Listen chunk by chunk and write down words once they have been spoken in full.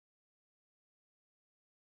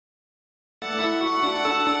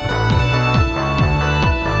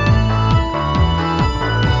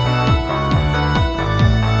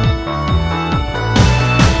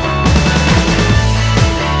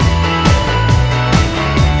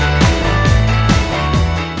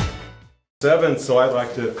7, so I'd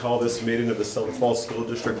like to call this meeting of the Silver Falls School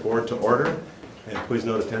District Board to order. And please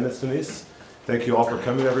note attendance, Denise. Thank you all for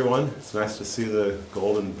coming, everyone. It's nice to see the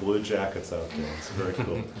gold and blue jackets out there. It's very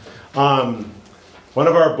cool. One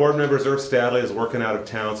of our board members, Irv Stadley, is working out of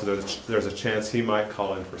town, so there's a chance he might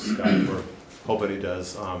call in for Skype. We're hoping he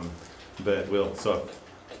does, so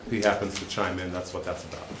if he happens to chime in, that's what that's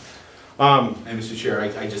about. And Mr. Chair,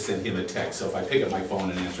 I just sent him a text, so if I pick up my phone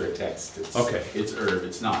and answer a text, it's Irv.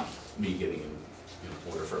 It's not me getting him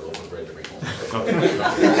order for a loaf of bread to bring home.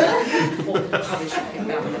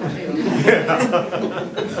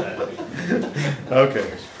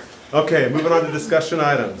 Okay, moving on to discussion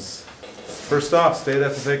items. First off, State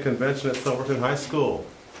FFA Convention at Silverton High School.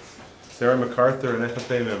 Sarah MacArthur and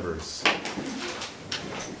FFA members.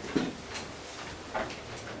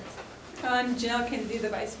 I'm Janelle Kennedy, the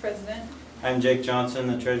Vice President. I'm Jake Johnson,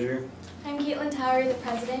 the Treasurer. I'm Caitlin Towery, the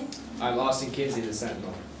President. I'm Austin Kinsey, the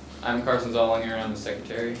Sentinel. I'm Carson Zollinger, I'm the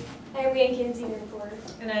Secretary. I'm Leanne Kinsey, the Reporter.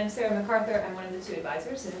 And I'm Sarah MacArthur, I'm one of the two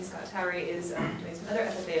advisors, and Scott Towery is doing some other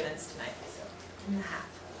FFA events tonight, so in the half.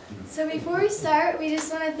 So before we start, we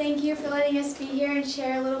just want to thank you for letting us be here and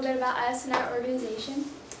share a little bit about us and our organization.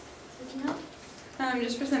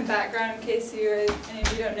 Just for some background, in case any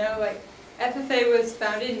of you don't know, FFA was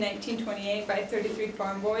founded in 1928 by 33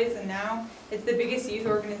 farm boys, and now it's the biggest youth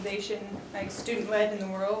organization, student-led in the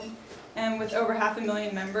world, and with over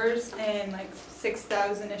 500,000 members and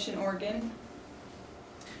 6,000-ish in Oregon.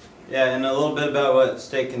 Yeah, and a little bit about what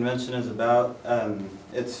state convention is about.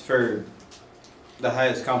 It's for the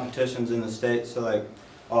highest competitions in the state, so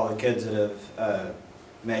all the kids that have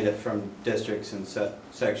made it from districts and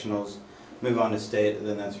sectionals move on to state, and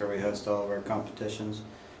then that's where we host all of our competitions.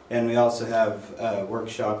 And we also have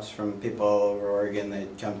workshops from people all over Oregon. They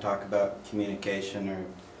come talk about communication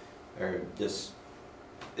or just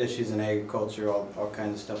issues in agriculture, all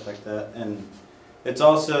kinds of stuff like that. And it's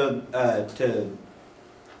also to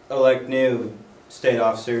elect new state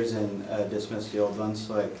officers and dismiss the old ones.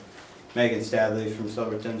 Like Megan Stadley from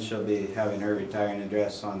Silverton, she'll be having her retiring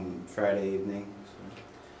address on Friday evening. So.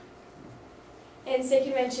 And state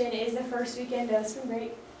convention is the first weekend of spring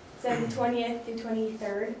break. So the 20th through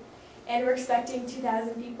 23rd, and we're expecting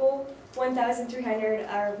 2,000 people. 1,300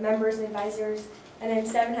 are members and advisors, and then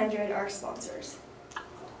 700 are sponsors.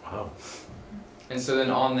 Wow. And so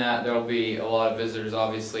then on that, there will be a lot of visitors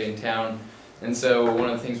obviously in town. And so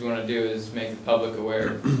one of the things we want to do is make the public aware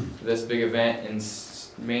of this big event and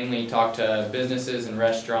mainly talk to businesses and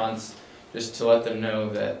restaurants just to let them know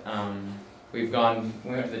that we went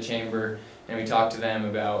to the chamber and we talked to them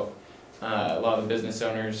about a lot of the business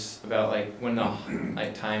owners about when the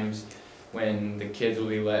times when the kids will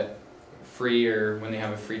be let free or when they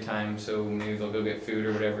have a free time, so maybe they'll go get food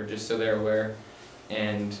or whatever, just so they're aware.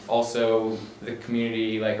 And also the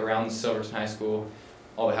community around Silverton High School,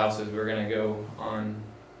 all the houses, we're gonna go on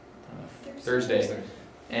Thursday,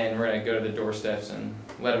 and we're gonna go to the doorsteps and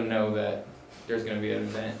let them know that there's gonna be an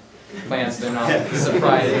event plans. They're not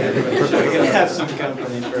surprised. We're gonna have some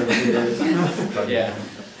company for a few days. Yeah.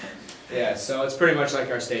 Yeah, so it's pretty much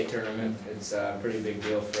like our state tournament. It's a pretty big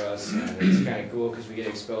deal for us, and it's kind of cool because we get to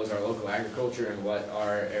expose our local agriculture and what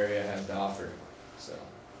our area has to offer. So.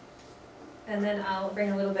 And then I'll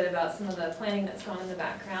bring a little bit about some of the planning that's gone in the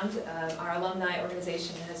background. Our alumni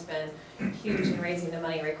organization has been huge in raising the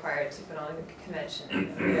money required to put on a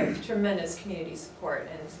convention. We have tremendous community support,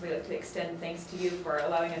 and so we like to extend thanks to you for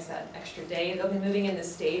allowing us that extra day. They'll be moving in the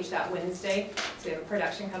stage that Wednesday, so we have a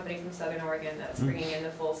production company from Southern Oregon that's bringing in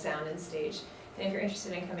the full sound and stage. And if you're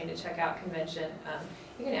interested in coming to check out convention,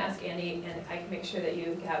 you can ask Andy, and I can make sure that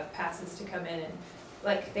you have passes to come in. And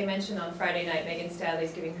like they mentioned on Friday night, Megan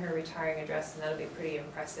Stadley's giving her retiring address, and that'll be pretty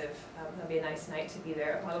impressive. That'll be a nice night to be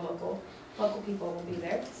there. A lot of local people will be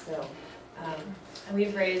there. So, and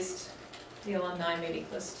we've raised the alumni maybe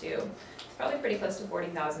probably pretty close to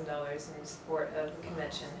 $40,000 in support of the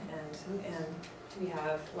convention, and we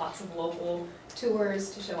have lots of local tours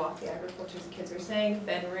to show off the agriculture the kids are saying.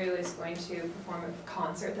 Ben Rue is going to perform a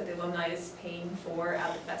concert that the alumni is paying for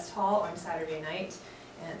at the Fest Hall on Saturday night,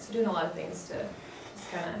 and so doing a lot of things to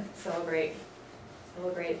kind of celebrate the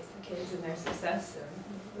kids and their success and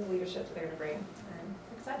the leadership that they're going to bring. I'm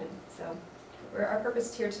excited. So our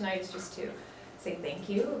purpose here tonight is just to say thank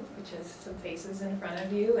you, which is some faces in front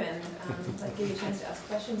of you, and give you a chance to ask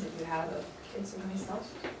questions if you have of kids and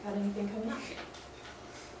myself about anything coming up.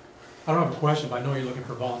 I don't have a question, but I know you're looking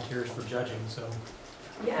for volunteers for judging, so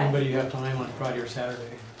yeah. Anybody have time on Friday or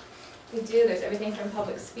Saturday? We do. There's everything from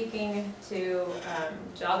public speaking to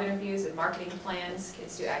job interviews and marketing plans.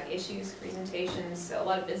 Kids do ag issues, presentations, so a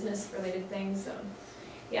lot of business related things. So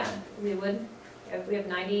yeah, we would We have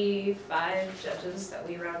 95 judges that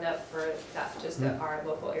we round up for that, just that our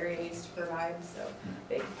local area needs to provide, so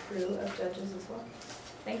big crew of judges as well.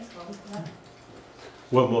 Thanks, Colin, for that.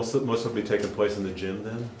 Well, most will be taking place in the gym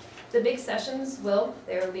then? The big sessions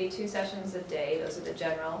there will be 2 sessions a day, those are the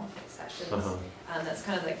general sessions. That's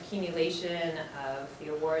kind of the accumulation of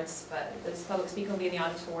the awards, but this public speaking will be in the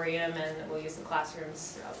auditorium and we'll use the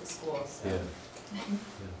classrooms throughout the school, so. Yeah.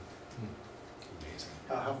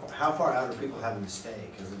 How far out are people having to stay?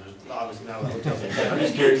 Because there's obviously not a lot of hotels in town. I'm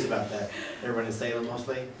just curious about that. Everyone in Salem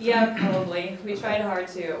mostly? Yeah, probably. We tried hard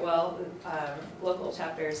to, local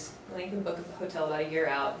chapters, they can book a hotel about a year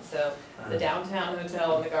out. So the downtown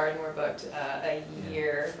hotel and the garden were booked a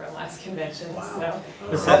year from last convention. Wow.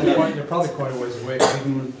 So. They're probably quite a ways away.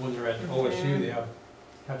 Even when they're at OSU, they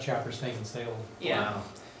have chapters staying in Salem. Yeah. Wow.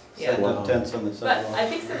 Yeah. Setting up tents on the But sidewalk. I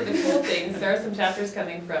think some of the cool things, there are some chapters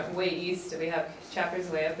coming from way east. We have chapters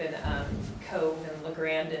way up in Cove and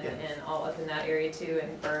LeGrand and all up in that area too,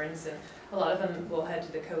 and Burns. And a lot of them will head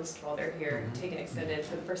to the coast while they're here, take an extended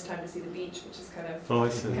for the first time to see the beach, which is kind of cool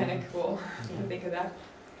to think of that.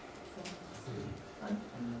 So, fun.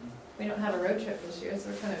 We don't have a road trip this year, so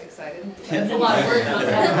we're kind of excited. It's a lot of work on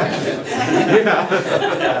that.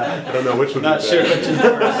 I don't know which one. Not sure which is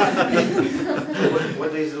worse.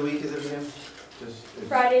 What days of the week is it again? Just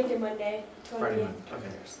Friday through Monday, 20th. Friday month. Okay.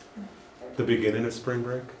 The beginning of spring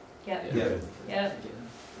break? Yeah. Yeah. Yeah.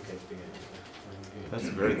 Okay. That's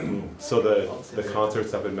very cool. So the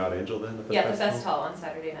concert's up in Mount Angel then? At the Yeah, the festival? Fest Hall on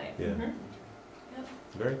Saturday night. Yeah. Mhm.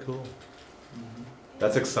 Very cool.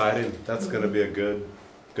 That's exciting. That's going to be a good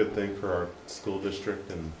thing for our school district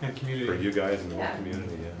and And community. for you guys and the Yeah. whole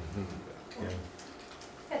community. Yeah.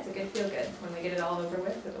 Yeah, it's a good feel good. When we get it all over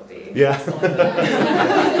with, it'll be. Yeah. excellent.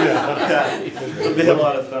 It'll be a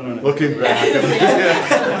lot of fun when it. Looking back.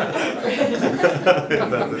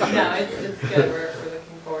 No, it's good. We're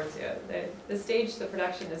looking forward to it. The stage, the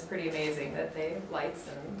production is pretty amazing. That they have lights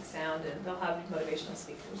and sound, and they'll have motivational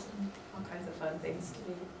speakers and all kinds of fun things to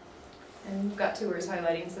do. And we've got tours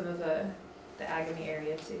highlighting some of the Agony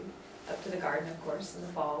area too, up to the garden, of course, and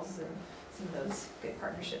the falls, and some of those good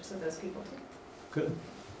partnerships with those people too. Good.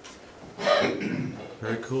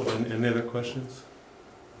 Very cool. Any other questions?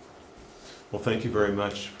 Well, thank you very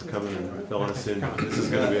much for coming and filling us in. This is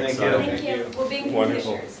going to be Thank you. exciting. Thank you. We'll be in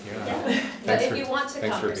Wonderful. commissioners. Yeah. But if you want to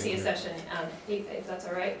thanks come for or see being a here. session, if that's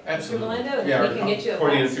all right, Mr. Absolutely. Melinda, and Yeah, then we can get you a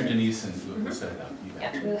coordinate it box. through Denise and we'll set it up. You bet.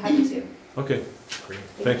 Yeah, we'll have to. Okay.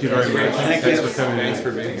 Thank you very much. Thank Thanks you. for coming in. Thanks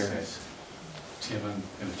for being here. Tim, I'm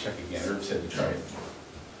gonna check again. Herb said to try it.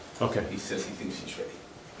 Okay. He says he thinks he's ready.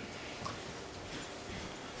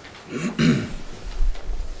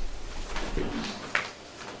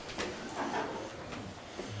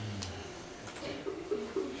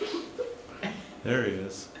 There he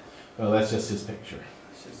is. Well, that's just his picture.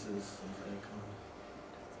 It's just this icon.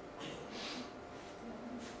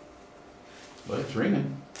 But it's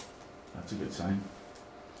ringing. That's a good sign.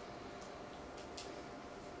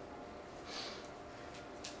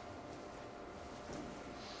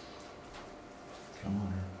 Come on,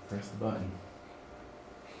 Herb. Press the button.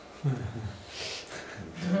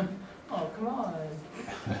 Oh, come on.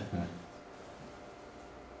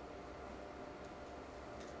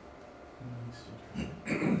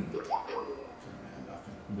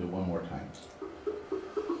 Do it one more time.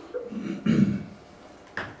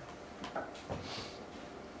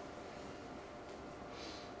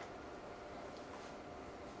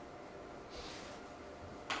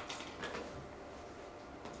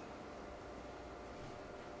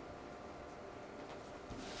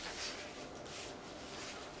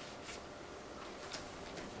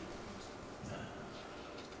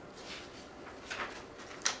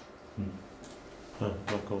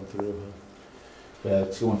 Not going through, huh? Yeah,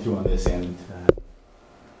 it's going through on this end. I'm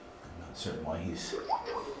not certain why he's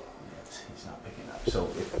not picking up. So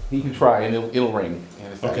if he can try and it'll ring.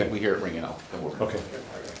 And if Okay. we hear it ringing, then we'll. Okay.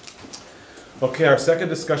 Okay, our second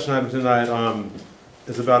discussion item tonight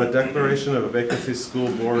is about a declaration of a vacancy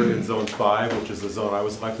school board in Zone 5, which is the zone I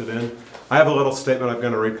was elected in. I have a little statement I'm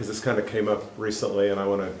going to read because this kind of came up recently and I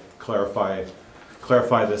want to clarify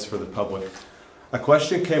this for the public. A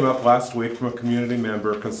question came up last week from a community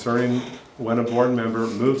member concerning when a board member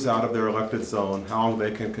moves out of their elected zone, how long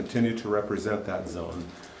they can continue to represent that zone.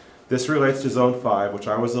 This relates to Zone 5, which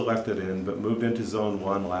I was elected in, but moved into Zone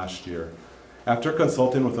 1 last year. After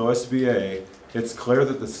consulting with OSBA, it's clear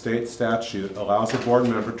that the state statute allows a board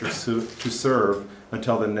member to serve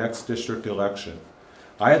until the next district election.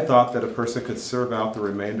 I had thought that a person could serve out the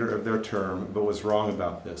remainder of their term, but was wrong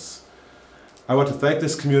about this. I want to thank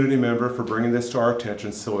this community member for bringing this to our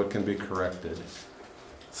attention so it can be corrected.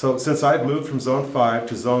 So since I've moved from Zone 5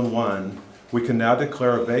 to Zone 1, we can now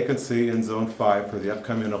declare a vacancy in Zone 5 for the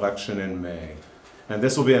upcoming election in May. And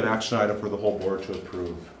this will be an action item for the whole board to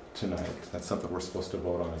approve tonight. That's something we're supposed to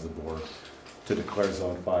vote on as a board, to declare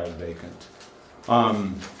Zone 5 vacant.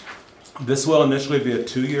 This will initially be a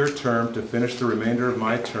 2-year term to finish the remainder of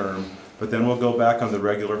my term, but then we'll go back on the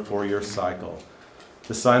regular 4-year cycle.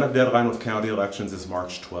 The sign-up deadline with county elections is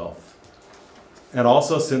March 12th. And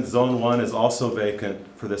also, since Zone 1 is also vacant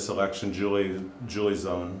for this election, Julie's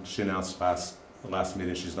zone, she announced last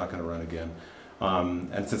meeting she's not going to run again.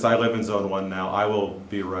 And since I live in Zone 1 now, I will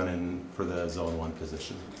be running for the Zone 1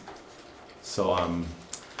 position. So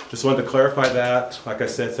just wanted to clarify that. Like I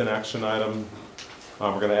said, it's an action item.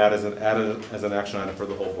 We're going to add it as an action item for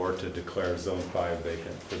the whole board to declare Zone 5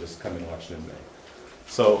 vacant for this coming election in May.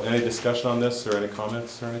 So any discussion on this or any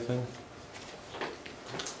comments or anything?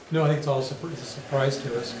 No, I think it's all it's a surprise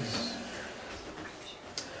to us, because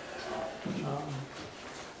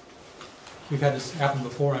we've had this happen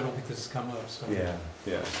before. I don't think this has come up, so. Yeah.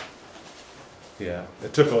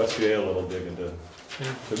 It took OSBA a little digging to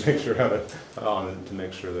make sure to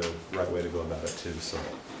make sure the right way to go about it too. So,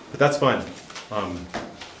 but that's fine.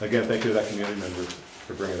 Again, thank you to that community member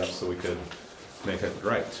for bringing it up so we could make it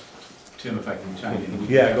right. Tim, if I can chime in, we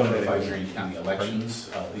Yeah, have go ahead. notified Green County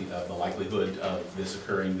elections, the likelihood of this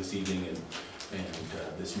occurring this evening and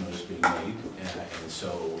this notice being made. And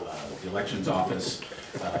so the elections office,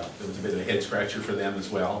 it was a bit of a head scratcher for them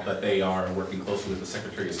as well, but they are working closely with the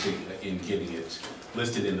Secretary of State in getting it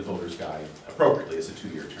listed in the voter's guide appropriately as a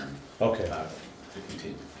 2-year term. Okay. To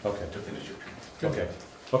continue. Okay. To finish your term. Okay.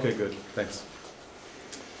 Okay, good. Thanks.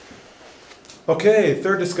 Okay,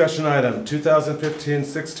 third discussion item,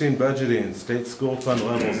 2015-16 budgeting, state school fund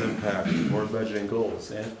levels impact, board budgeting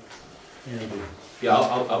goals. Andy? Yeah,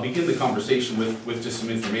 I'll begin the conversation with just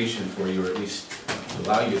some information for you, or at least to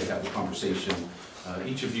allow you to have the conversation.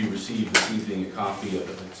 Each of you received this evening a copy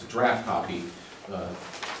it's a draft copy,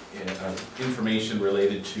 of information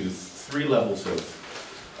related to 3 levels of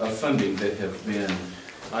funding that have been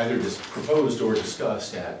either proposed or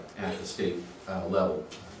discussed at the state level.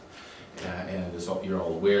 And as you're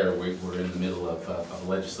all aware, we're in the middle of a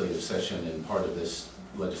legislative session, and part of this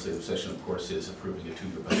legislative session, of course, is approving a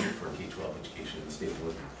 2-year budget for K-12 education in the state of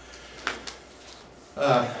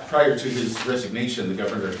Oregon. Prior to his resignation, the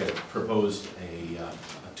governor had proposed a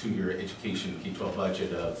 2-year education K-12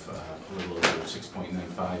 budget of a little over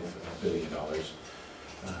 $6.95 billion.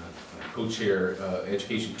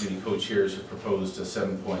 Education Committee co-chairs have proposed a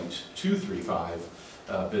 $7.235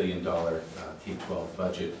 billion K-12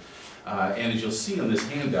 budget. And as you'll see on this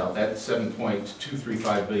handout, that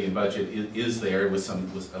 $7.235 billion budget is there with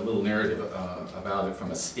a little narrative about it from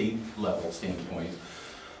a state level standpoint.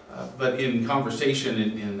 But in conversation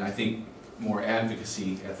and I think more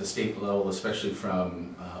advocacy at the state level, especially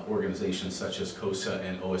from organizations such as COSA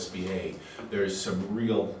and OSBA, there's some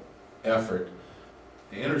real effort,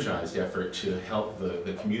 energized effort to help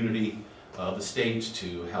the community of the state,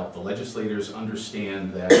 to help the legislators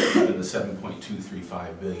understand that even the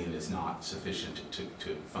 $7.235 billion is not sufficient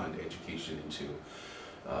to fund education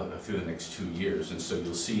through the next 2 years. And so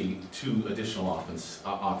you'll see 2 additional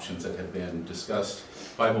options that have been discussed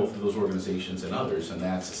by both of those organizations and others, and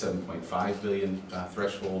that's a $7.5 billion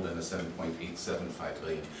threshold and a $7.875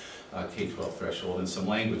 billion K-12 threshold, and some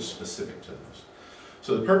language specific to those.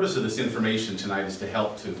 So the purpose of this information tonight is to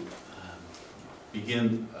help to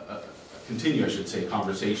continue, I should say,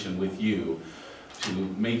 conversation with you, to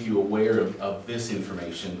make you aware of this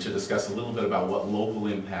information, to discuss a little bit about what local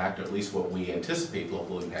impact, or at least what we anticipate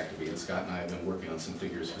local impact to be. And Scott and I have been working on some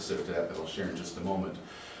figures specific to that I'll share in just a moment,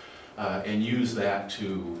 and use that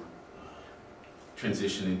to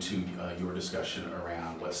transition into your discussion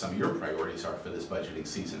around what some of your priorities are for this budgeting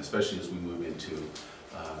season, especially as we move into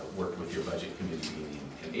work with your budget committee meeting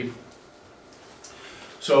in April.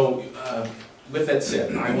 So with that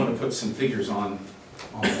said, I want to put some figures on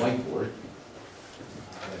the whiteboard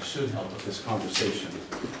that should help with this conversation.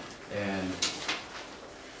 And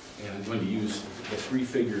I'm going to use the 3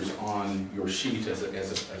 figures on your sheet as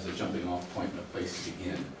a jumping off point and a place to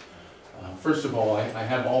begin. First of all, I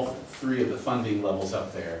have all 3 of the funding levels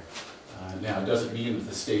up there. Now, it doesn't mean that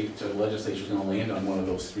the state legislature is going to land on one of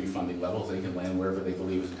those 3 funding levels. They can land wherever they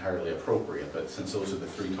believe is entirely appropriate. But since those are the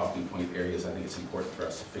 3 talking point areas, I think it's important for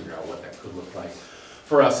us to figure out what that could look like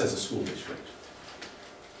for us as a school district.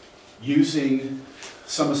 Using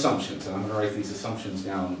some assumptions, and I'm going to write these assumptions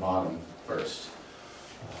down on the bottom first.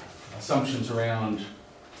 Assumptions around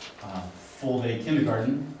full-day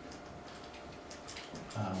kindergarten,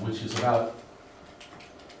 which is about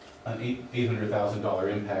an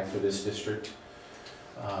 $800,000 impact for this district.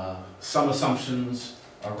 Some assumptions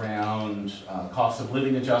around cost of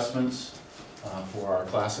living adjustments for our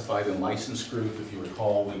classified and licensed group. If you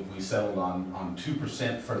recall, we settled on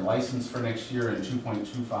 2% for license for next year and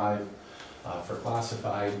 2.25 for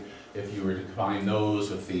classified. If you were to combine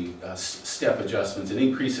those with the step adjustments, an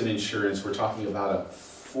increase in insurance, we're talking about a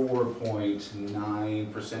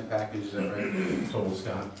 4.9% package, is that right? Total,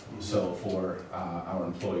 Scott? So for our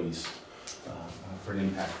employees, for an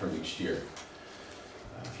impact for next year.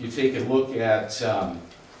 If you take a look at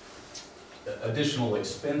additional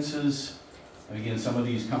expenses, and again, some of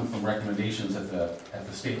these come from recommendations at the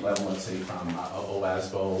state level, let's say from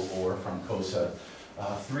OASBO or from COSA,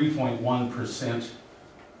 3.1%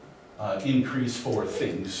 increase for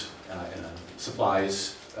things,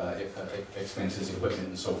 supplies, expenses, equipment,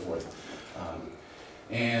 and so forth.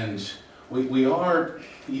 And we are,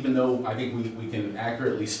 even though I think we can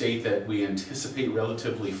accurately state that we anticipate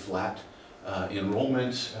relatively flat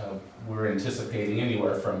enrollment, we're anticipating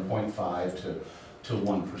anywhere from 0.5 to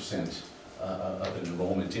 1% of an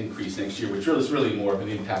enrollment increase next year, which is really more of an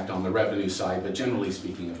impact on the revenue side, but generally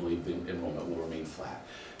speaking, I believe the enrollment will remain flat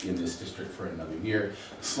in this district for another year.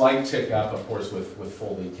 Slight tick up, of course, with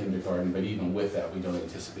full-day kindergarten, but even with that, we don't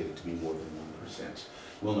anticipate it to be more than 1%.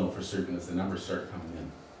 We'll know for certain as the numbers start coming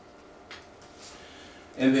in.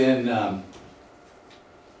 And then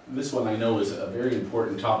this one I know is a very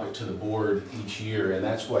important topic to the board each year, and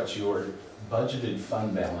that's what your budgeted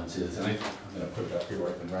fund balance is. And I'm going to put it up here where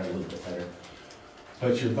I can write a little bit better.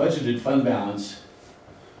 But your budgeted fund balance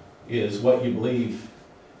is what you believe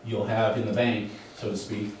you'll have in the bank, so to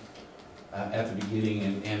speak, at the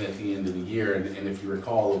beginning and at the end of the year. And if you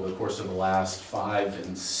recall, over the course of the last 5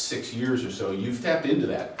 and 6 years or so, you've tapped into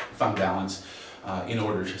that fund balance in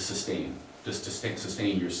order to sustain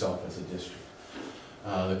yourself as a district.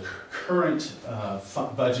 The current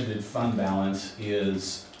budgeted fund balance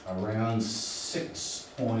is around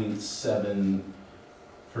 6.7%.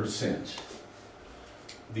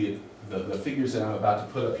 The figures that I'm about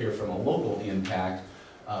to put up here from a local impact,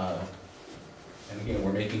 and again,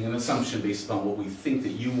 we're making an assumption based on what we think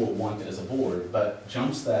that you will want as a board, but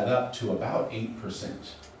jumps that up to about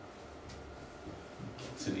 8%.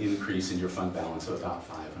 It's an increase in your fund balance of about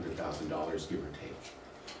 $500,000, give or take.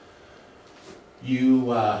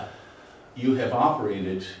 You have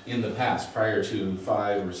operated in the past, prior to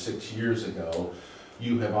 5 or 6 years ago,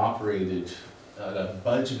 you have operated at a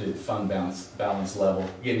budgeted fund balance level,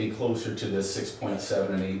 getting closer to the 6.7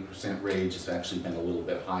 and 8% range. Has actually been a little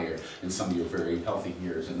bit higher in some of your very healthy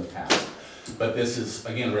years in the past. But this is,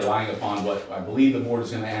 again, relying upon what I believe the board is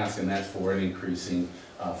going to ask, and that's for an increasing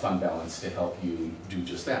fund balance to help you do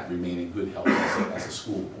just that, remain in good health as a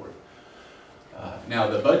school board. Now,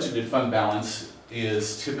 the budgeted fund balance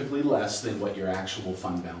is typically less than what your actual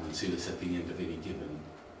fund balance is at the end of any given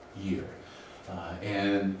year.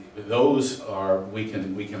 And those are, we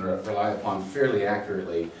can rely upon fairly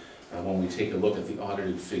accurately when we take a look at the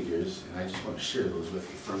audited figures. And I just want to share those with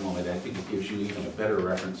you for a moment. I think it gives you even a better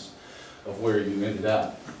reference of where you ended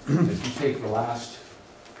up. If you take the last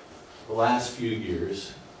few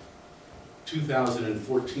years,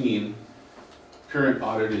 2014, current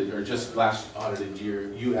audited, or just last audited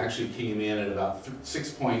year, you actually came in at about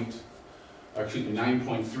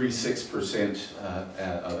 9.36%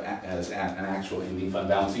 as an actual ending fund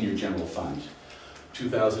balance in your general fund.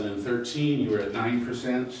 2013, you were at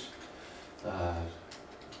 9%.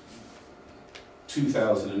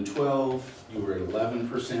 2012, you were at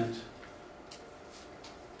 11%.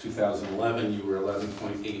 2011, you were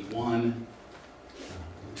 11.81.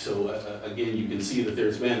 So again, you can see that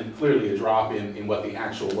there's been clearly a drop in what the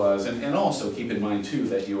actual was, and also keep in mind too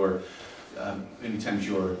that many times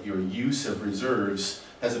your use of reserves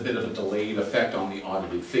has a bit of a delayed effect on the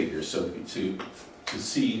audited figures. So to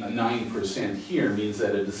see a 9% here means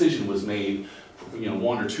that a decision was made, 1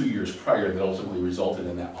 or 2 years prior that ultimately resulted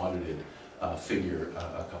in that audited figure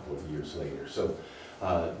a couple of years later. So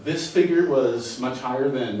this figure was much higher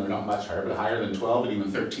than, or not much higher, but higher than 12 and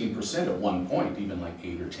even 13% at one point, even like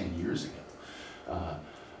 8 or 10 years ago.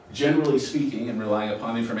 Generally speaking, and relying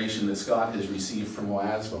upon information that Scott has received from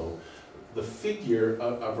OASBO, the figure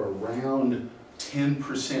of around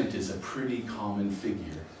 10% is a pretty common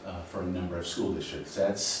figure for a number of school districts.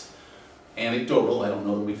 That's anecdotal. I don't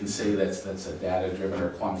know that we can say that's a data-driven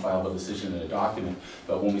or quantifiable decision in a document,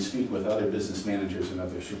 but when we speak with other business managers and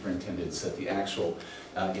other superintendents, that the actual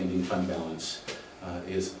ending fund balance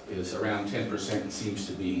is around 10% and seems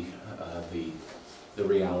to be the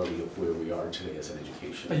reality of where we are today as an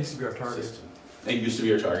education system. That used to be our target. It used to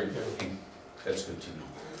be our target. Okay. That's good to know.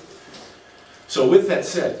 So with that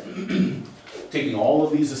said, taking all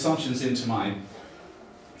of these assumptions into mind,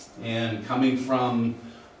 And coming from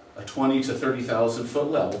a 20 to 30,000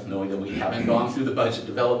 foot level, knowing that we haven't gone through the budget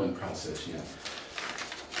development process yet,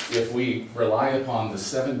 if we rely upon the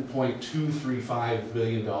 $7.235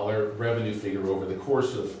 billion revenue figure over the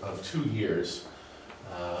course of 2 years,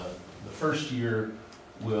 the first year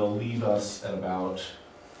will leave us at about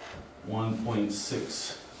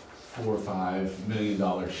 $1.645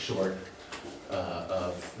 million short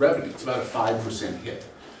of revenue. It's about a 5% hit.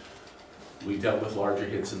 We dealt with larger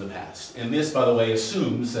hits in the past. And this, by the way,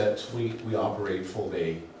 assumes that we operate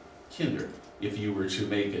full-day kinder. If you were to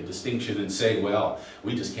make a distinction and say, well,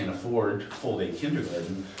 we just can't afford full-day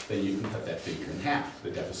kindergarten, then you can cut that figure in half.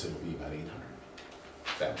 The deficit will be about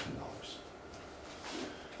 $800,000.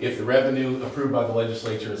 If the revenue approved by the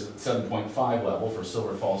legislature is at 7.5 level for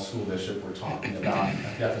Silver Falls School District, we're talking about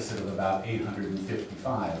a deficit of about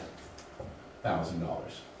 $855,000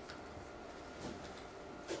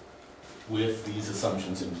 with these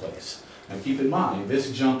assumptions in place. Now keep in mind,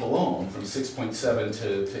 this jump alone from 6.7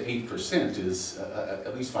 to 8% is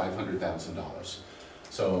at least $500,000.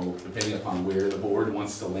 So depending upon where the board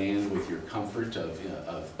wants to land with your comfort of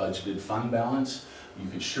budgeted fund balance, you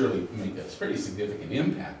can surely make a pretty significant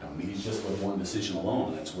impact on these just with one decision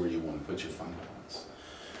alone. That's where you want to put your fund balance.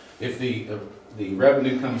 If the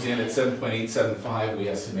revenue comes in at 7.875, we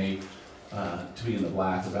estimate to be in the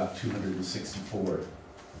black about $264,000.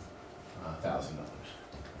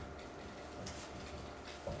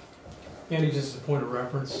 Andy, just as a point of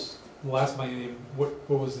reference, the last biennium, what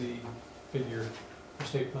was the figure for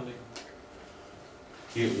state funding?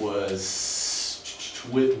 It was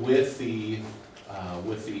with the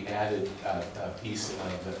added piece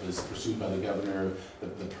that was pursued by the governor, the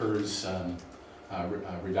PERS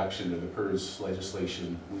reduction, or the PERS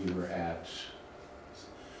legislation, we were at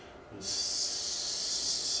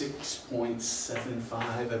 6.75,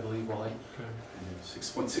 I believe, Wally. Okay.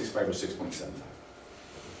 6.65 or 6.75.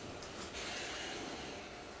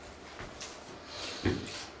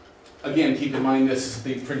 Again, keep in mind this is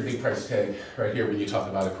a pretty big price tag right here when you talk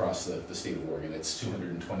about across the state of Oregon. It's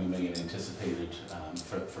 $220 million anticipated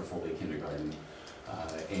for full-day kindergarten.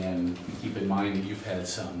 And keep in mind that you've had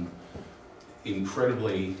some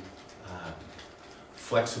incredibly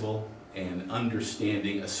flexible and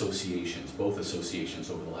understanding associations, both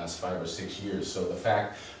associations over the last 5 or 6 years. So the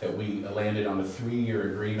fact that we landed on a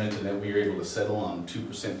 3-year agreement and that we were able to settle on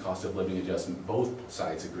 2% cost of living adjustment, both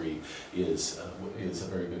sides agree, is a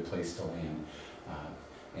very good place to land.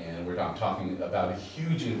 And we're not talking about a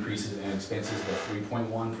huge increase in expenses of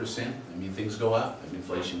 3.1%. I mean, things go up, and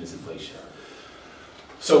inflation is inflation.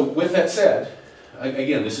 So with that said,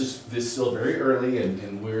 again, this is still very early,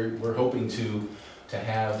 and we're hoping to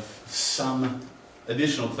have some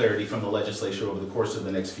additional clarity from the legislature over the course of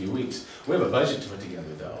the next few weeks. We have a budget to put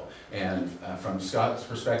together, though, and from Scott's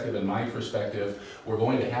perspective and my perspective, we're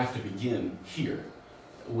going to have to begin here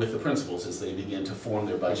with the principals as they begin to form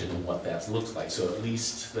their budget and what that looks like. So at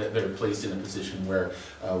least they're placed in a position where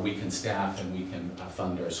we can staff and we can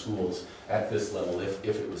fund our schools at this level if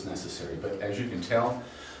it was necessary. But as you can tell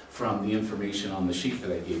from the information on the sheet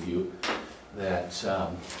that I gave you, that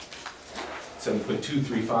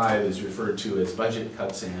 7.235 is referred to as budget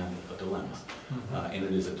cuts and a dilemma, and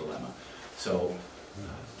it is a dilemma. So,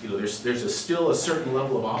 you know, there's still a certain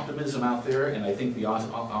level of optimism out there, and I think the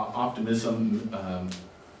optimism,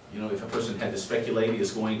 you know, if a person had to speculate,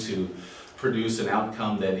 is going to produce an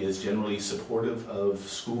outcome that is generally supportive of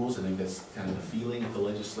schools. I think that's kind of the feeling at the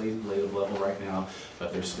legislative level right now,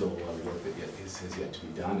 but there's still a lot of work that has yet to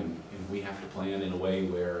be done, and we have to plan in a way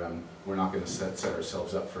where we're not going to set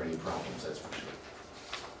ourselves up for any problems, that's for sure.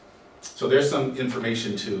 So there's some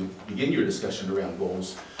information to begin your discussion around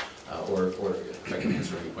goals, or if I can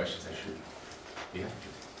answer any questions, I should. Yeah.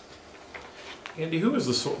 Andy, who is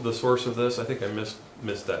the source of this? I think I missed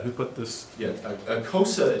that. Who put this? Yeah,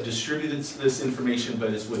 COSA distributed this information,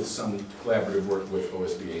 but it's with some collaborative work with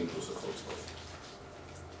OSBA and COSA folks both.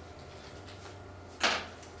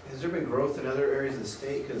 Has there been growth in other areas of the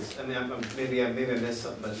state? Because, I mean, maybe I missed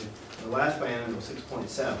something, but the last biennium was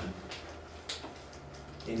 6.7.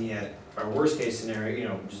 And yet, our worst case scenario, you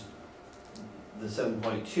know, just the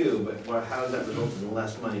 7.2, but how does that result in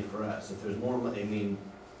less money for us? If there's more money, I mean,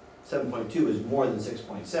 7.2 is more than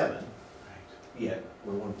 6.7. Right. Yet,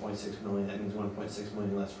 we're 1.6 million, that means 1.6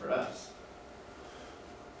 million less for us.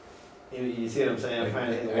 You see what I'm saying? I'm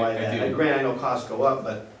trying to think why that. Granted, I know costs go up,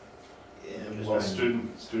 but I'm just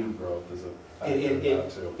trying student growth is a factor in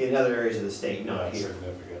that too. In other areas of the state, not here.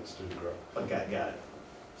 Significant student growth. Okay, got it.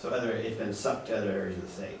 So it's been sucked to other areas of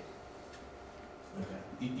the state. Okay.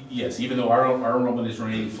 Yes, even though our enrollment is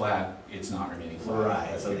remaining flat, it's not remaining flat. Right,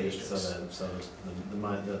 as so the they, districts.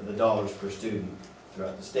 the dollars per student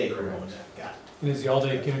throughout the state are going down. Got it. And is the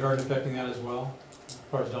all-day kindergarten affecting that as well, as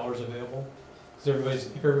far as dollars available? Because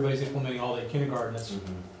if everybody's implementing all-day kindergarten, that's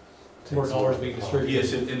more dollars being distributed.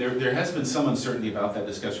 Yes, and there has been some uncertainty about that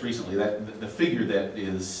discussed recently. That the figure that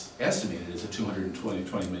is estimated is a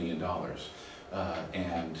 $220 million.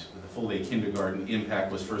 And the full-day kindergarten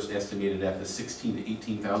impact was first estimated at the 16,000 to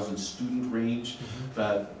 18,000 student range,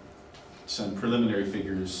 but some preliminary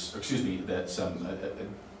figures,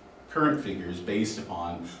 current figures based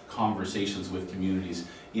upon conversations with communities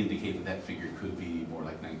indicate that figure could be more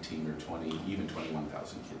like 19 or 20, even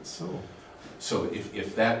 21,000 kids. Oh. So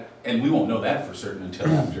if that, and we won't know that for certain until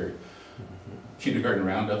after kindergarten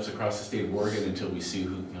roundups across the state of Oregon, until we see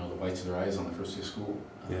who, the whites of their eyes on the first day of school,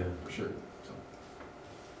 for sure. So.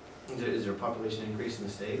 Is there a population increase in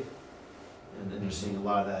the state? And then you're seeing a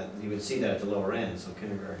lot of that, you would see that at the lower end, so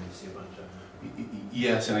kindergarten, you see a bunch of.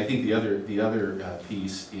 Yes, and I think the other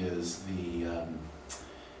piece is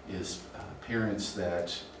parents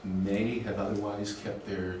that may have otherwise kept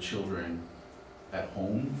their children at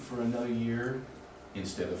home for another year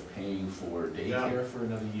instead of paying for daycare for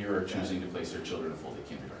another year, or choosing to place their children in full-day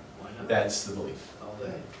kindergarten. Why not? That's the belief. All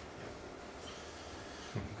day.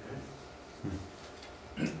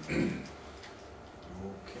 Okay.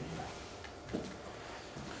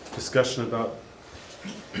 Discussion about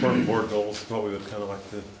board goals, what we would kind of like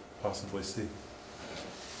to possibly see.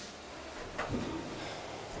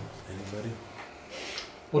 Anybody?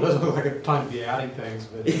 Well, it doesn't look like a time to be adding things,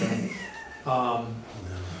 but,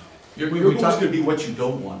 Your We goals talked- could be what you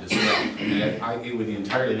don't want as well. I mean, it would be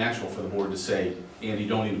entirely natural for the board to say, Andy,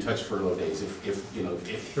 don't even touch furlough days if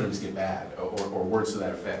things get bad, or words to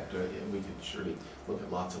that effect. We could surely look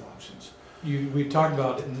at lots of options. we talked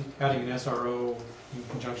about adding an SRO in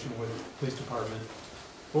conjunction with the police department.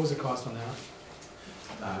 What was the cost on that?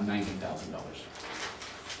 $90,000.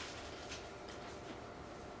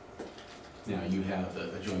 Now, you have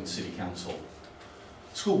a joint city council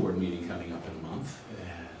school board meeting coming up in a month,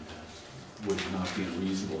 and would it not be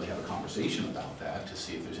unreasonable to have a conversation about that to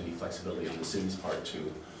see if there's any flexibility on the city's part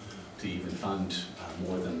to even fund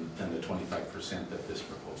more than the 25% that this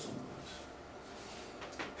proposal was.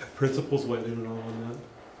 Have principals weighed in at all on that?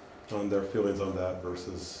 On their feelings on that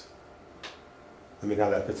versus, I mean, how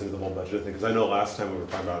that fits into the whole budget thing? Because I know last time we were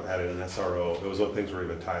talking about adding an SRO, it was when things were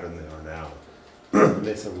even tighter than they are now. And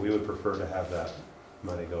they said we would prefer to have that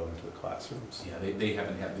money go into the classrooms. Yeah, they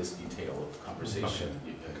haven't had this detail of conversation.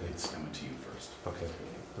 It's coming to you first. Okay,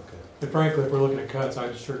 okay. And frankly, if we're looking at cuts,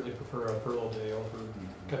 I'd certainly prefer a furlough day over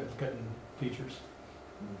cutting teachers.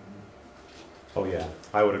 Oh, yeah,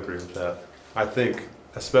 I would agree with that. I think,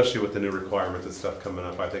 especially with the new requirements and stuff coming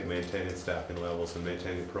up, I think maintaining staffing levels and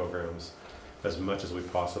maintaining programs as much as we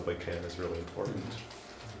possibly can is really important.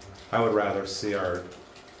 I would rather see our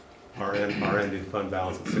ending fund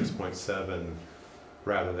balance at 6.7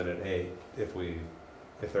 rather than at 8 if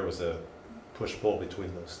there was a push-pull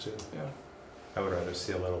between those two. Yeah. I would rather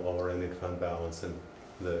see a little lower ending fund balance and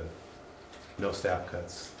the no staff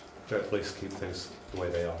cuts, to at least keep things the way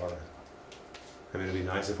they are. I mean, it'd be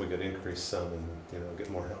nice if we could increase some and, get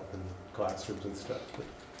more help in the classrooms and stuff, but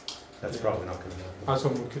that's probably not gonna I happen. was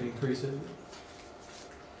hoping we could increase it.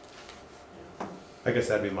 I guess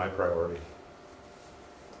that'd be my priority.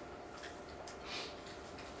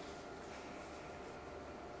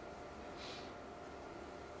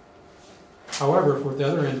 However, if we're at the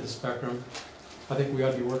other end of the spectrum, I think we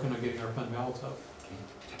ought to be working on getting our fund balance up.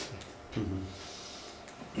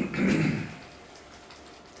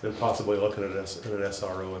 And possibly looking at an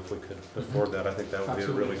SRO if we could afford that. I think that would be a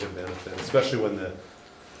really good benefit, especially when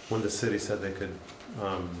the city said they could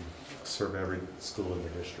serve every school in the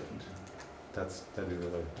district. I think that'd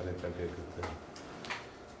be a good thing.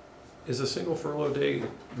 Is a single furlough day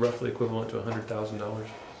roughly equivalent to $100,000?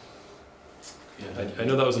 I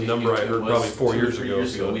know that was a number I heard probably 4 years ago. 3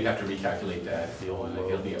 years ago, we'd have to recalculate that. It'll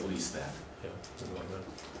be at least that. Yeah, something like that.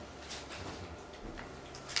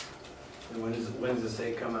 And when does the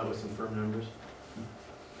state come out with some firm numbers?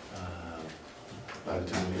 By the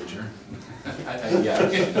time we adjourn.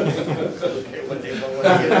 Okay, what day?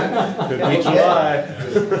 Could be July.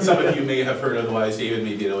 Some of you may have heard, otherwise David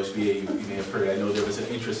may be at OSBA, you may have heard, I know there was an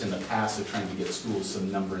interest in the past of trying to get schools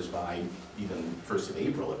some numbers by even 1st of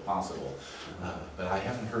April if possible. But I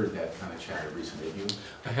haven't heard that kind of chatter recently, have you?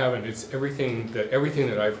 I haven't. It's everything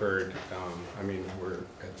that I've heard. I mean, we're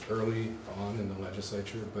early on in the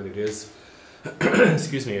legislature, but it is,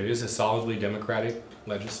 excuse me, it is a solidly Democratic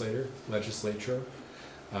legislature.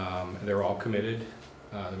 They're all committed.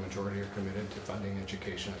 The majority are committed to funding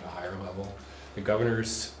education at a higher level. The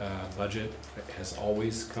governor's budget has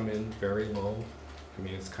always come in very low. I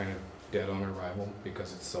mean, it's kind of dead on arrival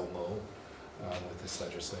because it's so low with this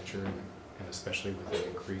legislature and especially with the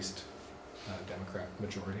increased Democrat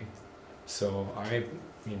majority. So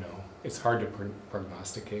it's hard to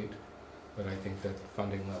prognosticate, but I think that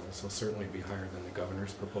funding levels will certainly be higher than the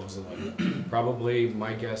governor's proposal. And probably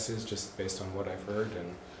my guess is, just based on what I've heard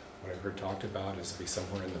and what I've heard talked about, is to be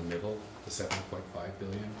somewhere in the middle, the 7.5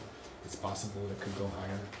 billion. It's possible it could go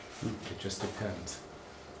higher. It just depends.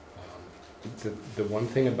 The one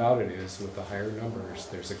thing about it is, with the higher numbers,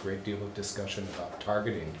 there's a great deal of discussion about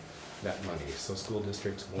targeting that money. So school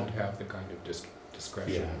districts won't have the kind of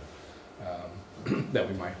discretion that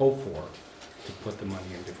we might hope for to put the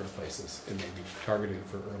money in different places. It may be targeted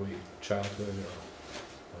for early childhood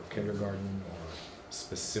or kindergarten or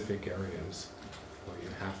specific areas where you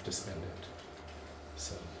have to spend it.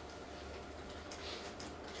 So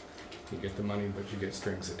you get the money, but you get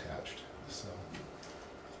strings attached. So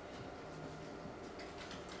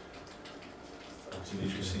it's an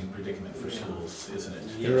interesting predicament for schools, isn't it?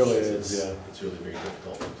 It really is, yeah. It's really very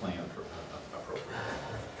difficult to plan appropriately.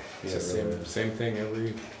 it's the same thing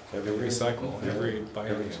every cycle, every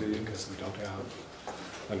biennium, because we don't have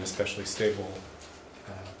an especially stable,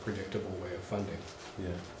 predictable way of funding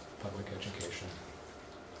public education.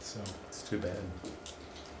 So It's too bad.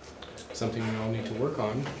 something we all need to work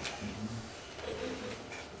on.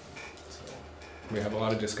 So, we have a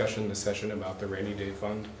lot of discussion this session about the rainy day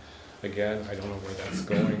fund. Again, I don't know where that's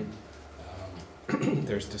going.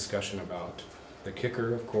 There's discussion about the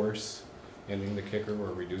kicker, of course, ending the kicker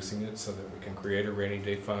or reducing it so that we can create a rainy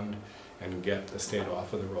day fund and get the state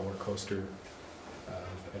off of the roller coaster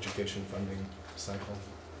education funding cycle.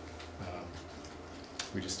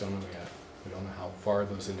 We just don't know yet. We don't know how far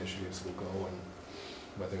those initiatives will go and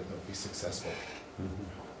whether they'll be successful.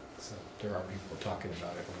 So there are people talking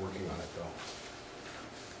about it and working on it though.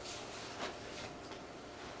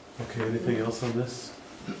 Okay, anything else on this?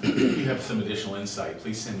 If you have some additional insight,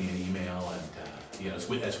 please send me an email, and as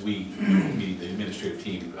we, the administrative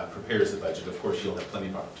team, prepares the budget. Of course, you'll have plenty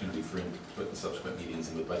of opportunity for input in subsequent meetings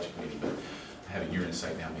in the budget committee, but having your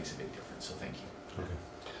insight now makes a big difference, so thank you. Okay.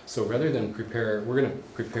 So rather than prepare, we're going to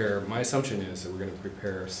prepare, my assumption is that we're going to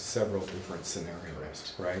prepare several different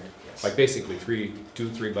scenarios, right? Yes. Like basically two,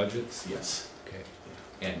 three budgets? Yes. Okay.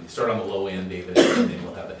 And start on the low end, David, and then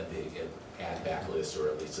we'll have an add back list, or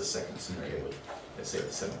at least a second scenario with, let's say, at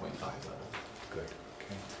the 7.5 level. Good.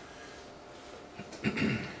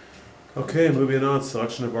 Okay. Okay, moving on,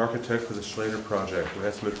 selection of architect for the Schlater project. We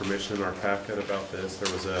had some information in our packet about this.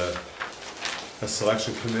 There was a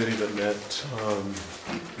selection committee that met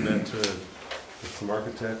with some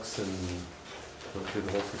architects and went through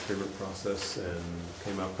the whole procurement process and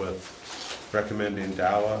came up with recommending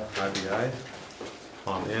Dowa IBI.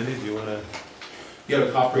 Andy, do you want to? You have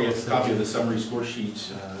a copy of the summary score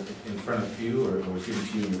sheet in front of you, or was given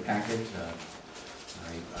to you in your packet.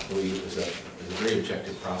 I believe it was a very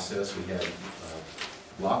objective process. We had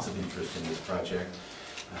lots of interest in this project,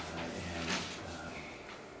 and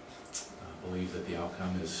I believe that the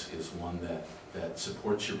outcome is one that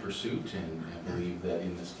supports your pursuit, and I believe that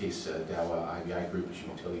in this case, Dowa IBI Group, as you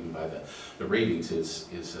can tell even by the ratings,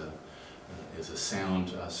 is a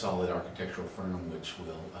sound, solid architectural firm which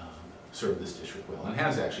will serve this district well, and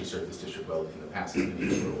has actually served this district well in the past, as many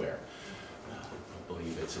people are aware. I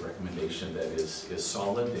believe it's a recommendation that is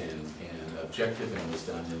solid and objective, and was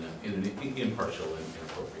done in an impartial and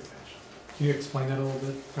appropriate fashion. Can you explain that a little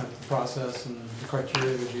bit, kind of the process and the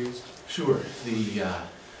criteria that was used? Sure.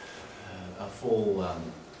 A full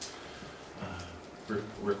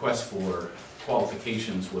request for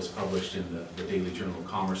qualifications was published in the Daily Journal of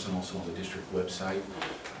Commerce and also on the district website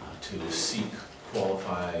to seek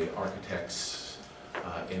qualified architects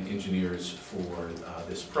and engineers for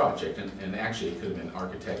this project. And actually, it could have been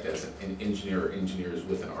architect as an engineer, or engineers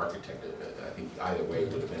with an architect. I think either way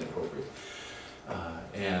would have been appropriate.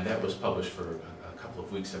 And that was published for a couple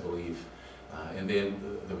of weeks, I believe. And then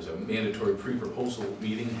there was a mandatory pre-proposal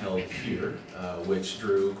meeting held here, which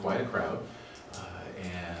drew quite a crowd,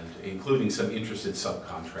 and including some interested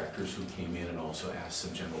subcontractors who came in and also asked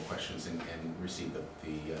some general questions and received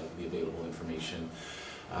the available information.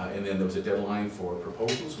 And then there was a deadline for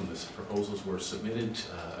proposals. When the proposals were submitted,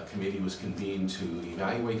 a committee was convened to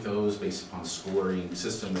evaluate those based upon scoring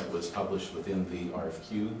system that was published within the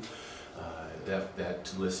RFQ.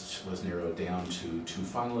 That list was narrowed down to 2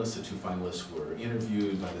 finalists. The 2 finalists were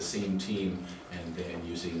interviewed by the same team, and then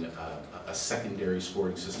using a secondary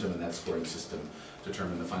scoring system, and that scoring system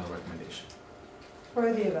determined the final recommendation. Where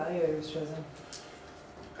are the evaluators chosen?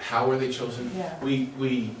 How were they chosen? Yeah.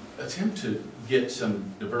 We attempt to get some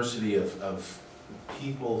diversity of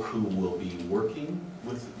people who will be working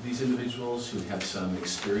with these individuals, who have some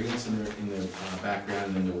experience in their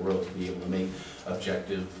background and in their world, to be able to make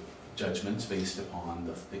objective judgments based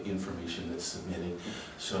upon the information that's submitted.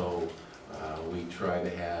 So we try to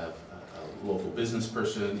have a local business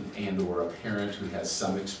person and or a parent who has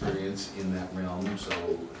some experience in that realm. So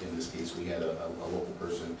in this case, we had a local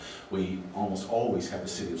person. We almost always have a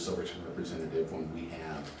City of Silverton representative when we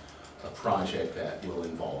have a project that will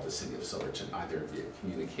involve the City of Silverton, either via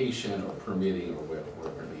communication or permitting or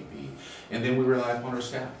wherever it may be. And then we rely upon our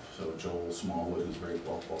staff. So Joel Smallwood, who's very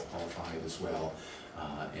well qualified as well,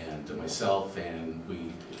 and myself, and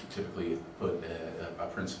we typically put a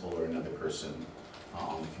principal or another person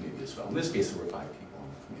on the committee as well. In this case, there were 5 people on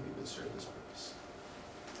the committee that served this purpose.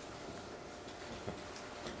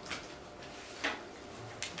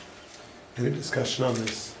 Any discussion on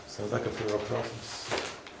this? Sounds like a thorough process.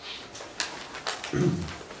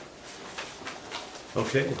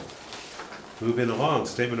 Okay, moving along.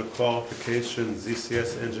 Statement of qualifications,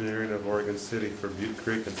 ZCS Engineering of Oregon City for Butte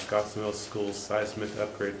Creek and Scottsville Schools seismic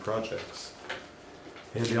upgrade projects.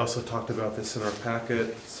 Andy also talked about this in our packet.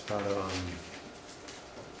 It's about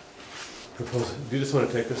proposal. Do you just want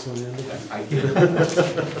to take this one, Andy? I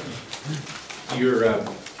can. You're a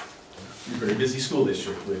very busy school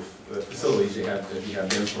district with facilities you have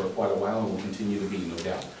been for quite a while and will continue to be, no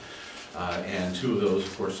doubt. And 2 of those,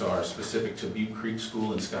 of course, are specific to Butte Creek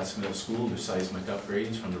School and Scottsville School. They're seismic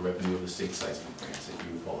upgrades from the revenue of the state seismic grants that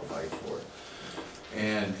you qualified for.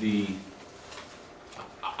 And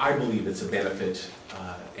I believe it's a benefit,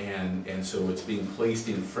 and so it's being placed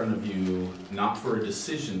in front of you, not for a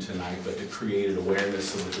decision tonight, but to create an awareness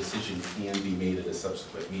so the decision can be made at a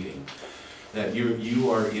subsequent meeting. That you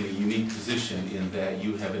are in a unique position in that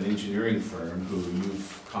you have an engineering firm who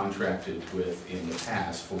you've contracted with in the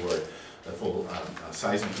past for the full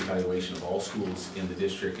seismic evaluation of all schools in the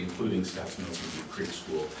district, including Scottsville and Butte Creek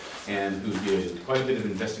School, and who did quite a bit of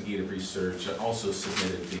investigative research, also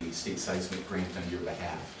submitted the state seismic grant on your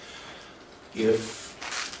behalf. If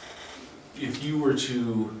you were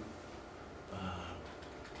to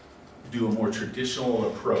do a more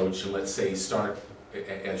traditional approach, and let's say start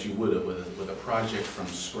as you would have with a project from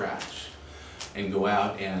scratch, and go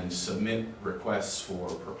out and submit requests for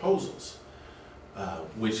proposals,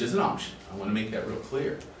 which is an option. I want to make that real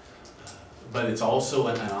clear. But it's also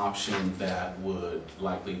an option that would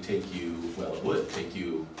likely take you, well, it would take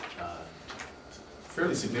you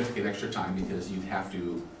fairly significant extra time, because you'd have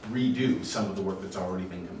to redo some of the work that's already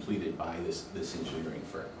been completed by this engineering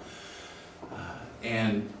firm.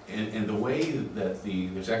 And the way that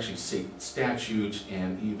there's actually state statute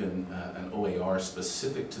and even an OAR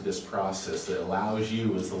specific to this process that allows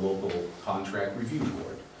you as the local contract review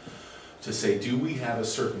board to say, do we have a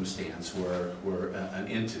circumstance where an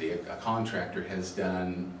entity, a contractor, has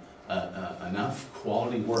done enough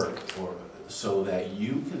quality work so that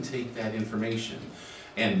you can take that information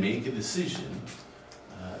and make a decision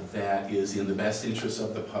that is in the best interest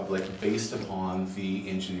of the public based upon the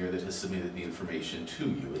engineer that has submitted the information to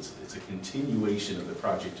you. It's a continuation of the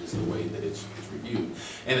project is the way that it's reviewed.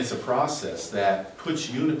 And it's a process that puts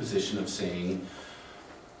you in a position of saying,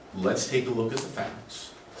 let's take a look at the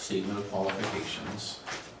facts, statement of qualifications.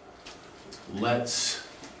 Let's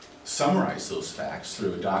summarize those facts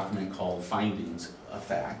through a document called Findings of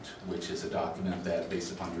Fact, which is a document that,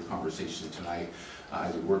 based upon your conversation tonight, I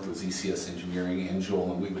would work with ZCS Engineering and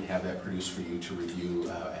Joel, and we would have that produced for you to review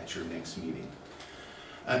at your next meeting.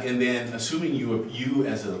 And then, assuming you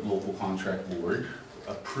as a local contract board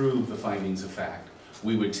approve the findings of fact,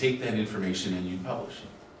 we would take that information and you'd publish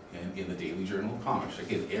it in the Daily Journal of Commerce.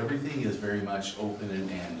 Again, everything is very much open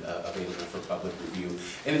and available for public review.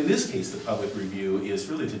 And in this case, the public review is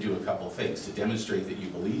really to do a couple of things: to demonstrate that you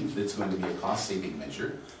believe that it's going to be a cost-saving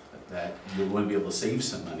measure, that you're going to be able to save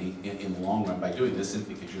some money in the long run by doing this,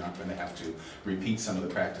 simply because you're not going to have to repeat some of the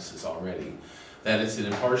practices already. That it's an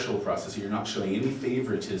impartial process, you're not showing any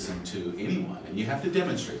favoritism to anyone, and you have to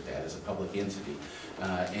demonstrate that as a public entity.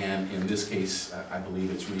 And in this case, I believe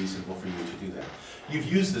it's reasonable for you to do that. You've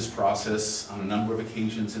used this process on a number of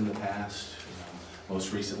occasions in the past.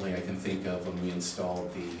 Most recently, I can think of when we installed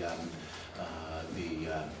the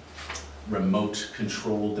remote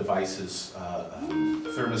control devices,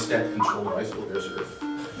 thermostat control device. Oh, there's Earth.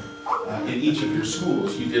 In each of your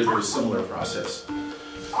schools, you did a very similar process.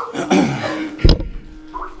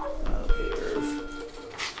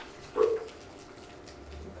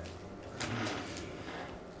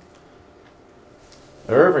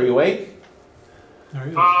 Irv, are you awake? There he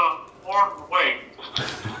is. Awake.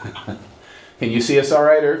 Can you see us all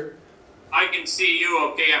right, or? I can see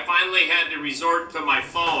you okay. I finally had to resort to my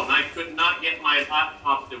phone. I could not get my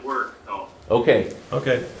laptop to work, though. Okay.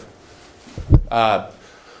 Okay. Well,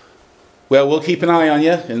 we'll keep an eye on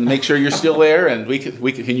you and make sure you're still there, and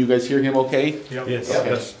can you guys hear him okay? Yep. Yes. Okay.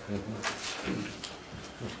 Yes.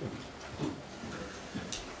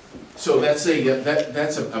 So that's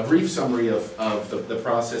a brief summary of the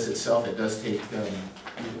process itself. It does take,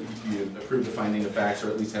 you approve the finding of facts, or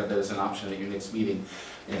at least have that as an option at your next meeting.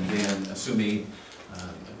 And then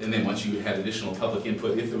and then once you had additional public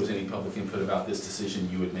input, if there was any public input about this decision,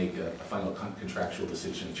 you would make a final contractual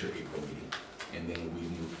decision at your April meeting. And then we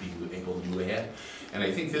would be able to move ahead. And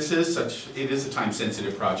I think it is a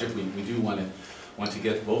time-sensitive project. We do want to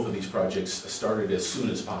get both of these projects started as soon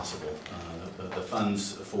as possible. The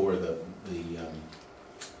funds for the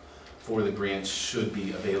grants should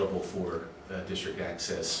be available for district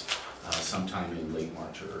access sometime in late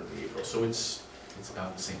March or early April. So it's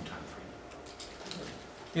about the same time frame.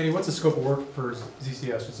 Andy, what's the scope of work for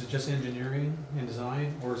ZCS? Is it just engineering and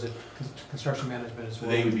design, or is it construction management as well?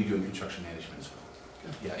 They would be doing construction management as well.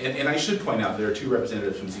 Yeah, and I should point out, there are two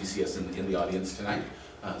representatives from ZCS in the audience tonight.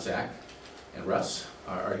 Zach and Russ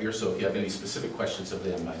are here, so if you have any specific questions of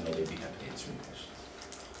them, I know they'd be happy to answer any questions.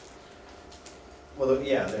 Well,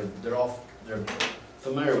 yeah, they're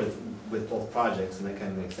familiar with both projects, and that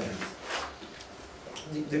kind of makes sense.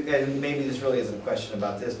 And maybe this really isn't a question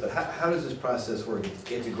about this, but how does this process work?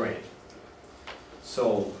 It's a grant.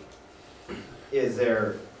 So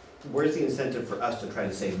where's the incentive for us to try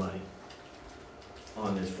to save money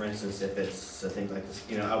on this? For instance, if it's a thing like this,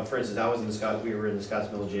 for instance, we were in the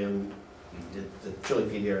Scotts Mills gym, did the chili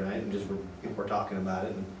feed the other night, and people were talking about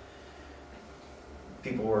it, and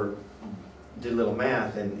people did a little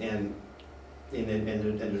math, and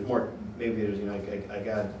there's more, maybe there's, I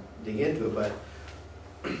gotta dig into it, but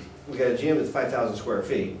we got a gym that's 5,000 square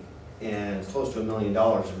feet, and it's close to $1 million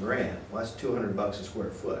in grant. Well, that's $200 a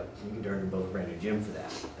square foot. You can darn build a brand new gym for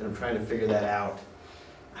that. And I'm trying to figure that out.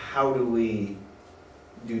 How do we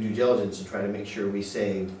do due diligence to try to make sure we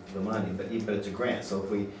save the money? But it's a grant, so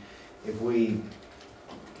if we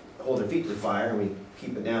hold their feet to the fire and we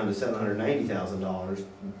keep it down to $790,000,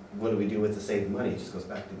 what do we do with the saved money? It just goes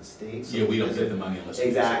back to the state. So yeah, we don't get the money unless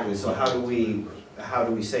exactly. So how do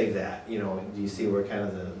we save that? Do you see where kind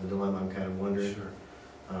of the dilemma I'm kind of wondering? Sure.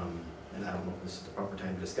 And I don't know if this is the proper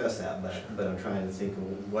time to discuss that, but I'm trying to think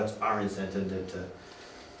of what's our incentive to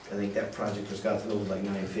I think that project for Scottsville was like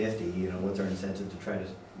 $950. What's our incentive to try to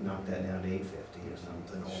knock that down to $850 or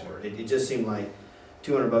something? Sure. Or it just seemed like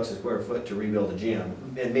 $200 a square foot to rebuild a gym,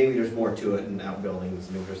 and maybe there's more to it in outbuildings.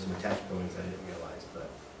 Maybe there's some attached buildings I didn't realize, but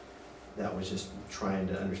that was just trying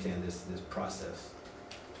to understand this process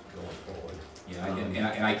going forward. Yeah,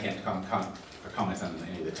 and I can't comment on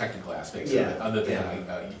any of the technical aspects of Yeah. it, other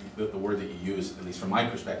than the word that you use, at least from my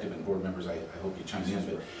perspective, and board members, I hope you chime in,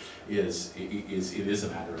 but it is a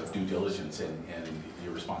matter of due diligence and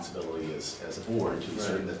your responsibility as a board to be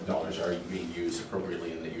certain that the dollars are being used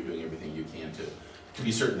appropriately and that you're doing everything you can to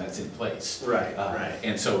be certain that's in place. Right.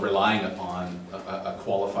 And so relying upon a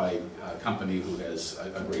qualified company who has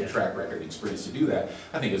a great track record and experience to do that,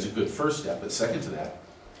 I think is a good first step. But second to that,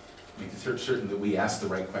 making certain that we ask the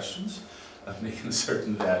right questions, making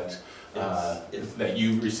certain that that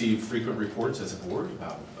you receive frequent reports as a board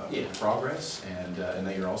about progress, and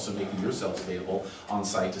that you're also making yourselves available on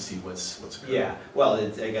site to see what's occurring. Yeah, well,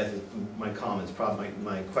 I guess my question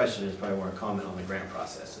is probably more a comment on the grant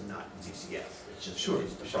process and not ZCS. It's just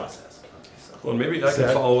it's the process. Okay, so. Well, maybe I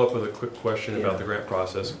can follow up with a quick question about the grant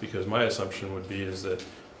process, because my assumption would be is that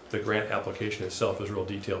the grant application itself is real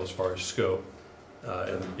detailed as far as scope.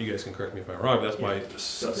 And you guys can correct me if I'm wrong, but that's my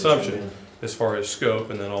assumption as far as scope,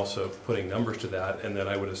 and then also putting numbers to that. And then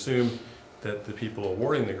I would assume that the people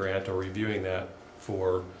awarding the grant are reviewing that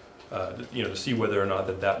for, to see whether or not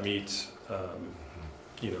that meets,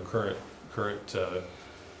 current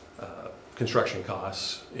construction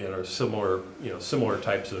costs or similar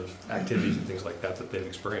types of activities and things like that they've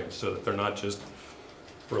experienced, so that they're not just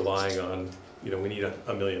relying on, we need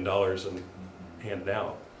 $1 million and hand it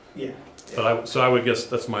out. Yeah. But I would guess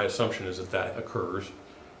that's my assumption, is that occurs.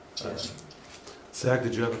 Zach,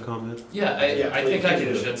 did you have a comment? Yeah, I think I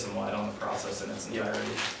can shed some light on the process in its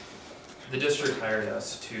entirety. The district hired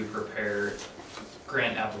us to prepare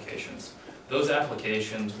grant applications. Those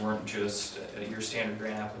applications weren't just your standard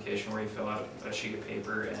grant application where you fill out a sheet of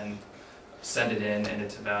paper and send it in and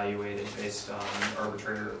it's evaluated based on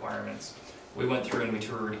arbitrary requirements. We went through and we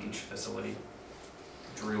toured each facility,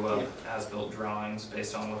 drew up as-built drawings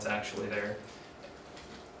based on what's actually there.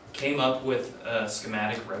 came up with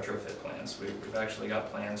schematic retrofit plans. We've actually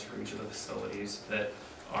got plans for each of the facilities that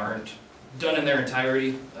aren't done in their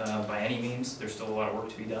entirety by any means. There's still a lot of work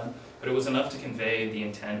to be done, but it was enough to convey the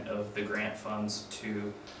intent of the grant funds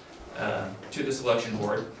to the selection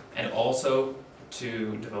board, and also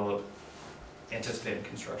to develop anticipated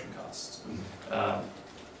construction costs.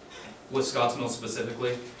 With Scotts Mill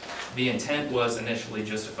specifically, the intent was initially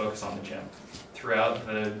just to focus on the gym. Throughout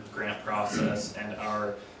the grant process and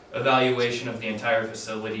our evaluation of the entire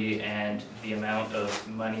facility and the amount of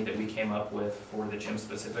money that we came up with for the gym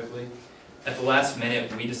specifically, at the last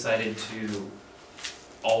minute we decided to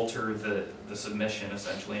alter the submission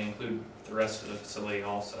essentially and include the rest of the facility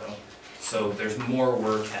also. So there's more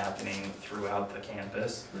work happening throughout the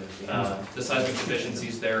campus. The seismic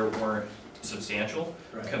deficiencies there weren't substantial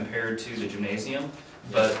compared to the gymnasium,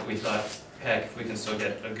 but we thought, heck, if we can still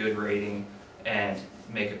get a good rating and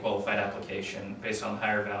make a qualified application based on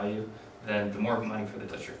higher value, then the more money for the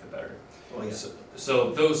district, the better. Oh, yeah.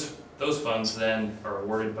 So those funds then are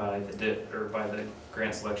awarded by the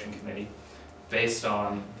grant selection committee based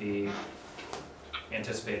on the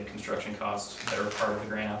anticipated construction costs that are part of the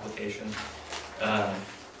grant application.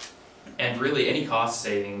 And really any cost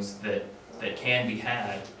savings that can be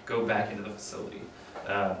had go back into the facility.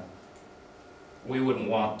 We wouldn't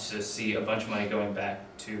want to see a bunch of money going back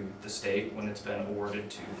to the state when it's been awarded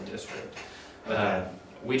to the district.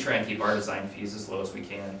 We try and keep our design fees as low as we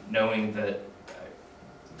can, knowing that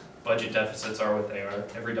budget deficits are what they are.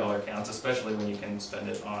 Every dollar counts, especially when you can spend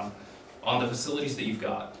it on the facilities that you've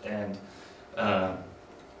got. And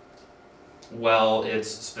while it's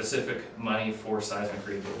specific money for seismic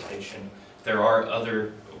rehabilitation, there are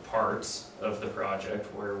other parts of the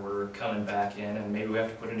project where we're coming back in and maybe we have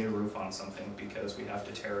to put a new roof on something because we have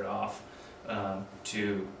to tear it off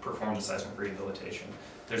to perform the seismic rehabilitation.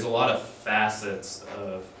 There's a lot of facets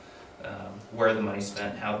of where the money's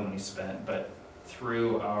spent, how the money's spent, but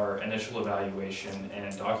through our initial evaluation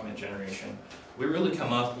and document generation, we really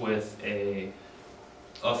come up with a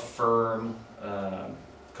firm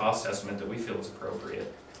cost estimate that we feel is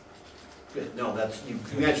appropriate. Good. No, that's, you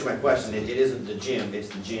answered my question. It isn't the gym, it's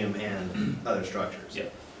the gym and other structures. Yeah.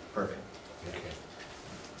 Perfect. Okay.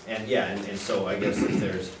 And yeah, and so I guess if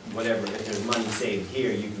there's money saved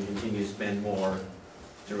here, you can continue to spend more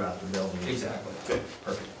throughout the building. Exactly. Good,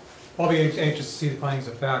 perfect. I'll be anxious to see the findings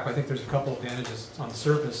of fact. I think there's a couple of advantages on the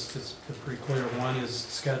surface. It's pretty clear. One is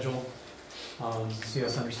schedule.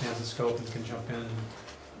 CS understands the scope and can jump in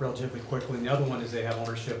relatively quickly. And the other one is they have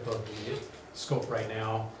ownership of the scope right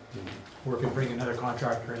now. Or if you bring another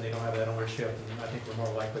contractor and they don't have that ownership, then I think we're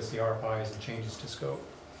more likely to see RFIs and changes to scope.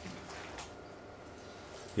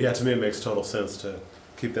 Yeah, to me it makes total sense to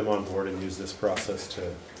keep them on board and use this process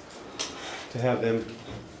to have them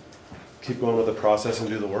keep going with the process and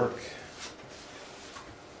do the work.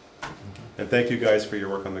 And thank you guys for your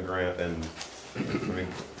work on the grant, and I mean,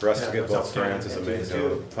 for us to get both grants is amazing. I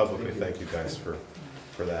want to publicly thank you guys for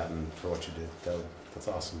that and for what you did. That's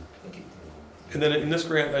awesome. Thank you. And then in this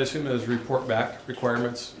grant, I assume there's report back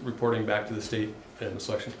requirements, reporting back to the state and the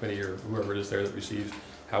selection committee or whoever it is there that receives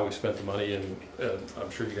how we spent the money, and I'm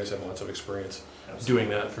sure you guys have lots of experience doing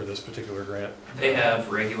that for this particular grant. They have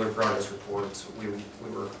regular progress reports. We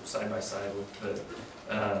were side by side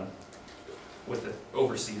with the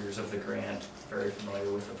overseers of the grant, very familiar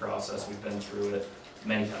with the process. We've been through it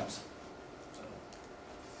many times.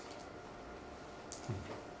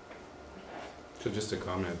 So just a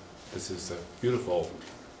comment, this is a beautiful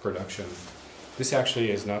production. This actually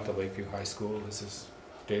is not the Lakeview High School, this is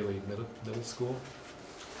Daly Middle School.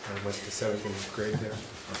 I went to 7th and 8th grade there.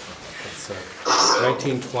 It's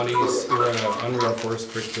 1920s era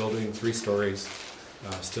unreinforced brick building, 3 stories,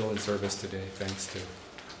 still in service today thanks to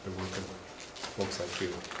the work of folks like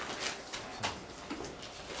you.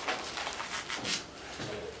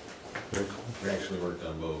 Very cool. We actually worked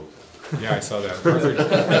on both. Yeah, I saw that.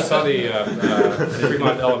 I saw the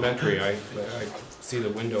Fremont Elementary. I see the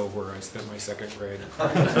window where I spent my 2nd grade.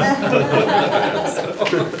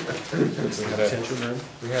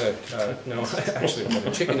 We had no, actually we had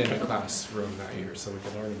a chicken in the classroom that year, so we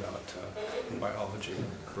could learn about biology and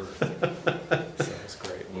birth. So it's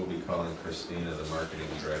great. We'll be calling Christina the marketing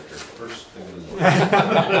director first thing in the morning.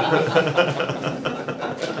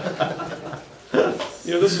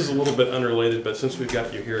 You know, this is a little bit unrelated, but since we've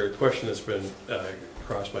got you here, a question that's been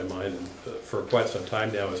crossed my mind for quite some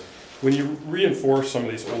time now is, when you reinforce some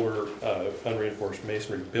of these older unreinforced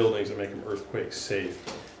masonry buildings and make them earthquake safe,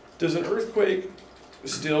 does an earthquake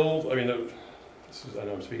still, I mean, I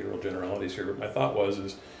know I'm speaking real generalities here, but my thought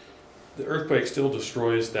is the earthquake still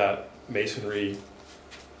destroys that masonry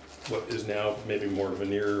what is now maybe more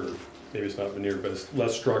veneer, or maybe it's not veneer, but it's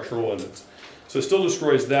less structural, and it's, so it still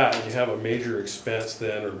destroys that, and you have a major expense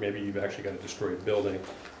then, or maybe you've actually got a destroyed building,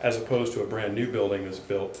 as opposed to a brand new building that's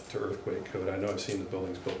built to earthquake code. I know I've seen the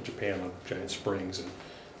buildings built in Japan on giant springs, and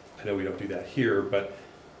I know we don't do that here, but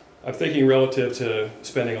I'm thinking relative to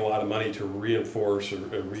spending a lot of money to reinforce or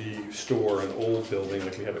restore an old building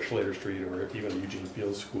like we have at Schlater Street or even Eugene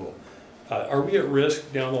Field School. Are we at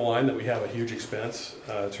risk down the line that we have a huge expense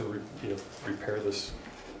to repair this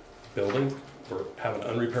building or have an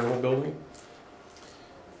unrepairable building?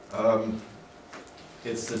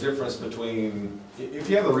 It's the difference between, if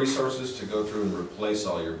you have the resources to go through and replace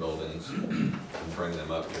all your buildings and bring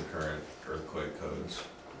them up to current earthquake codes,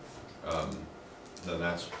 then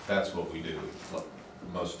that's what we do.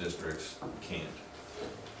 Most districts can't.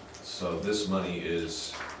 So this money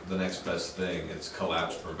is the next best thing. It's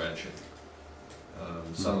collapse prevention. A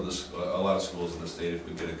lot of schools in the state, if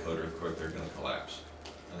we get a code earthquake, they're going to collapse,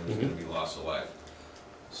 and there's going to be loss of life.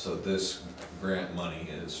 So this grant money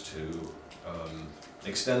is to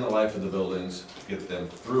extend the life of the buildings, get them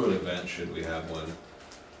through an event should we have one.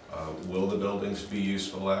 Will the buildings be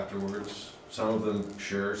useful afterwards? Some of them,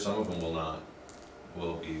 sure. Some of them will not.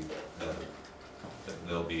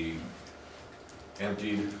 They'll be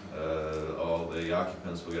emptied. All the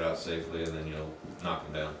occupants will get out safely, and then you'll knock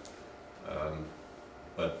them down.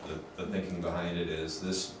 But the thinking behind it is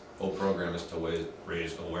this whole program is to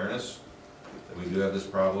raise awareness that we do have this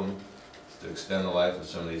problem, to extend the life of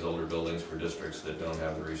some of these older buildings for districts that don't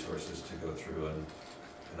have the resources to go through and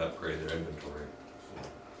upgrade their inventory.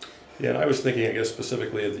 Yeah, and I was thinking, I guess,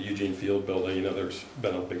 specifically of the Eugene Field building. There's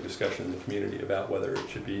been a big discussion in the community about whether it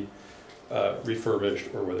should be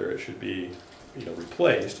refurbished or whether it should be,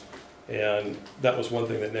 replaced. And that was one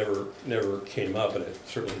thing that never came up, and it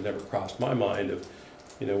certainly never crossed my mind of,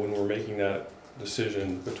 when we're making that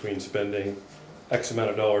decision between spending X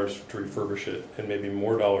amount of dollars to refurbish it and maybe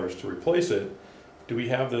more dollars to replace it, do we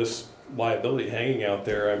have this liability hanging out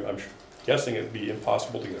there? I'm guessing it'd be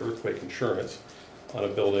impossible to get earthquake insurance on a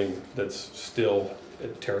building that's still a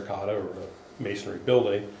terracotta or a masonry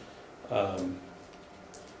building. And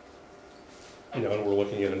we're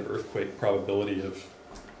looking at an earthquake probability of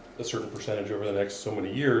a certain percentage over the next so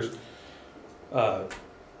many years.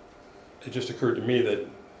 It just occurred to me that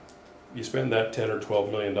you spend that $10 or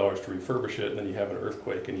 $12 million to refurbish it, and then you have an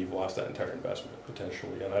earthquake, and you've lost that entire investment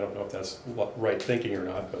potentially. And I don't know if that's right thinking or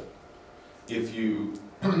not, but if you,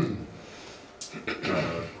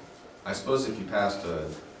 I suppose, if you passed a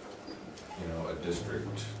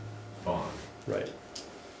district bond, right,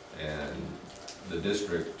 and the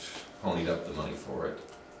district ponied up the money for it,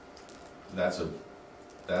 that's a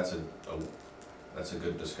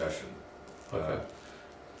good discussion. Okay.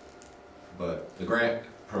 But the grant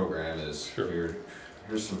program is sure.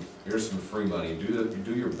 Here's some free money.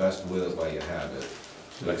 Do your best with it while you have it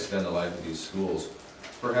to extend the life of these schools.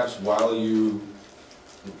 Perhaps while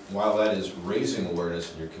that is raising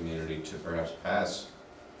awareness in your community to perhaps pass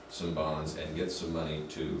some bonds and get some money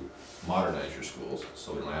to modernize your schools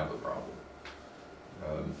so we don't have a problem.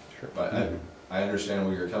 Sure. But I understand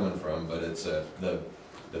where you're coming from, but it's the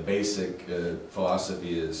basic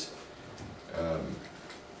philosophy is a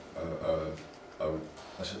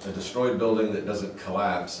destroyed building that doesn't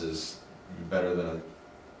collapse is better than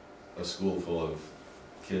a school full of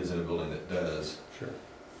kids in a building that does. Sure.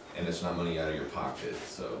 And it's not money out of your pocket.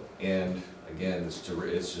 So, and again, it's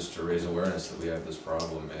just to raise awareness that we have this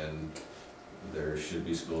problem, and there should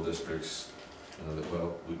be school districts.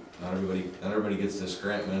 Not everybody gets this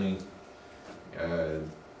grant money. The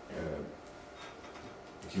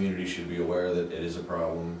community should be aware that it is a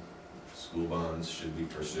problem. School bonds should be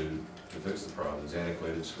pursued to fix the problems.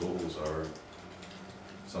 Antiquated schools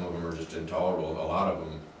some of them are just intolerable.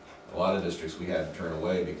 A lot of districts we had to turn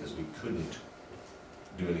away because we couldn't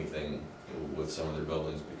do anything with some of their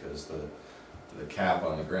buildings because the cap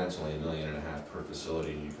on the grant's only $1.5 million per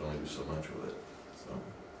facility, and you can only do so much with it. So,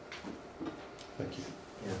 thank you.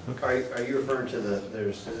 Yeah. Okay. Are you referring to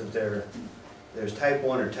there's type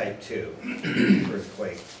 1 or type 2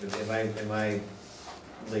 earthquake? Am I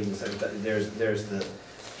leading something? There's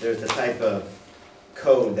the type of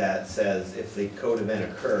code that says if the code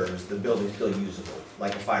event occurs, the building's still usable,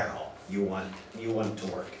 like a fire hall. You want it to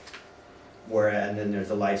work. And then there's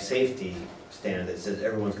a life safety standard that says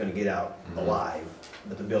everyone's going to get out alive,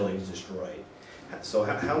 but the building's destroyed. So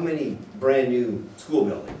how many brand new school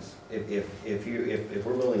buildings, if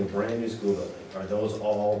we're building a brand new school building, are those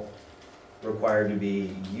all required to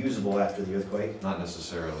be usable after the earthquake? not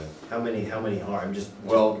necessarily. How many are? I'm just,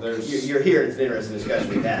 Well, there's you're here, it's an interesting discussion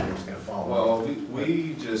we've had, I'm just gonna follow. Well,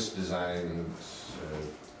 we just designed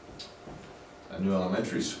new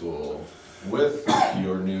elementary school with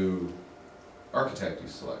your new architect you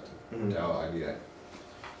selected, Dow IBA.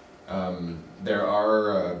 There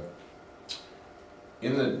are,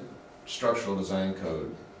 in the structural design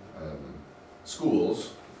code,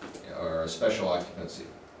 schools are a special occupancy.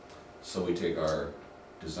 So we take our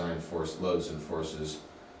design force loads and forces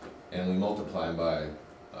and we multiply them by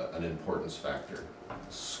an importance factor.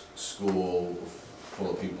 School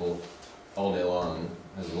full of people all day long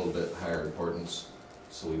has a little bit higher importance,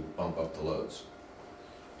 so we bump up the loads.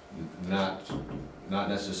 Not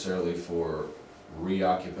necessarily for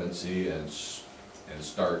reoccupancy and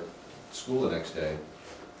start school the next day.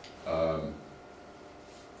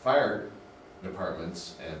 Fire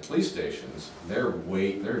departments and police stations, they're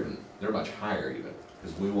much higher even,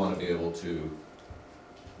 because we want to be able to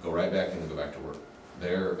go right back in and go back to work.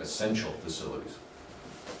 They're essential facilities.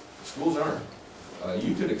 Schools aren't.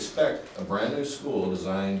 You could expect a brand new school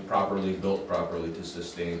designed properly, built properly to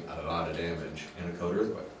sustain a lot of damage in a code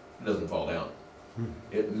earthquake. It doesn't fall down.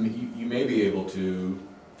 You may be able to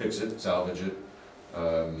fix it, salvage it.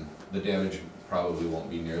 The damage probably won't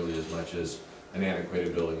be nearly as much as an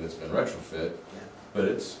antiquated building that's been retrofit, but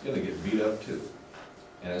it's going to get beat up too.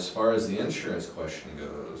 And as far as the insurance question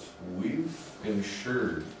goes, we've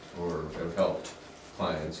insured or have helped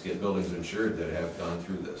clients get buildings insured that have gone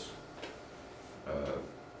through this.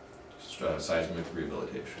 Seismic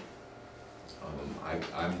rehabilitation.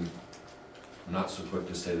 I'm not so quick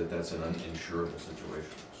to say that that's an uninsurable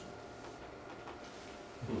situation.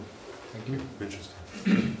 Thank you.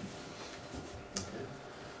 Interesting.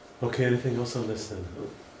 Okay, anything else on this then?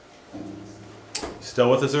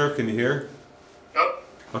 Still with us, sir? Can you hear? Yep.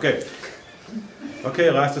 Okay.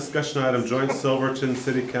 Okay, last discussion item, joint Silverton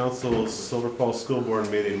City Council Silver Falls School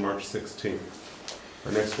Board meeting, March 16th.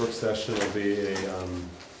 Our next work session will be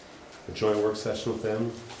a joint work session with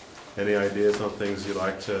them. Any ideas on things you'd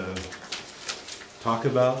like to talk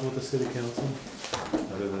about with the city council,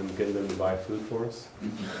 other than getting them to buy food for us?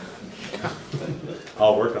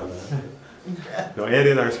 I'll work on that. No, Andy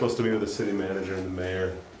and I are supposed to meet with the city manager and the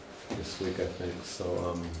mayor this week, I think.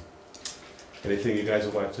 So, anything you guys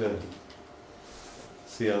would like to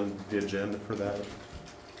see on the agenda for that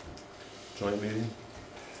joint meeting?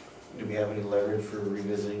 Do we have any leverage for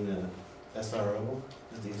revisiting the SRO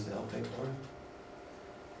that they used to help pay for?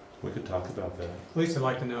 We could talk about that. At least I'd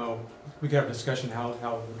like to know, we could have a discussion how it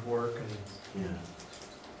would work and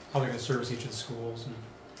how they're gonna service each of the schools. And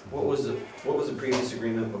What was the previous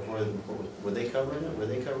agreement before, were they covering it? Were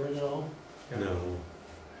they covering it all? No.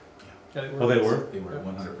 Yeah, Oh, they were? They were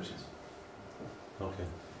 100%. Okay.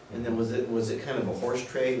 And then was it kind of a horse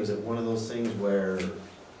trade? Was it one of those things where,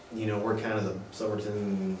 you know, we're kind of the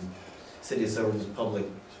Silverton, City of Silverton's public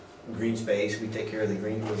green space, we take care of the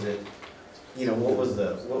green? Was it, you know, what was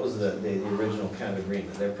the original kind of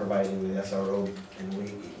agreement? They're providing the SRO and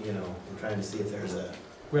we, you know, we're trying to see if there's a.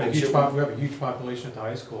 we have a huge population at the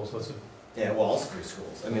high school, so it's a. Yeah, well, all three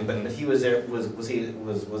schools. I mean, but he was there, was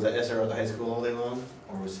that SRO at the high school all day long?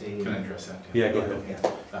 Or was he? Can I address that? Yeah, go ahead.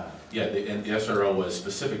 Yeah. And the SRO was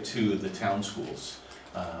specific to the town schools.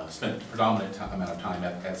 Spent a predominant amount of time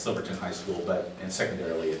at Silverton High School, and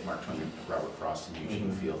secondarily at Mark Twain, Robert Frost, and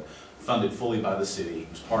Eugene Field. Funded fully by the city. It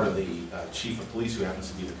was part of the chief of police, who happens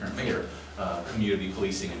to be the current mayor, community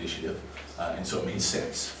policing initiative. And so it made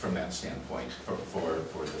sense from that standpoint for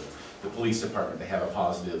the police department to have a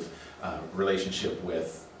positive relationship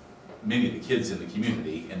with many of the kids in the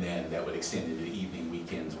community, and then that would extend into the evening,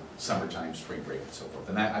 weekends, summertime, spring break, and so forth.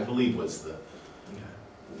 And that, I believe, was the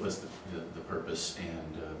purpose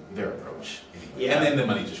and their approach. Anyway. Yeah. And then the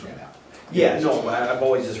money just ran out. Yeah, no, I've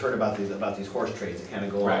always just heard about these horse trades that kind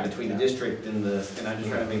of go on Right. between the district and I'm just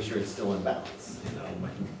trying to make sure it's still in balance, you know.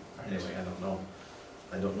 Anyway, I don't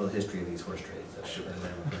know the history of these horse trades that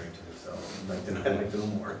I'm referring to, so I'd like to know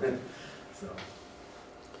more.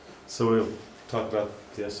 So we'll talk about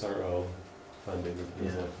the SRO funding and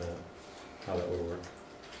things like that, how that will work.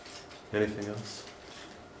 Anything else?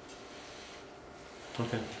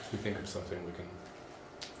 Okay. If we think of something, we can,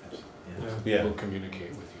 Yeah. we'll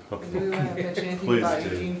communicate with you. Okay. Do we want to mention anything Please about do.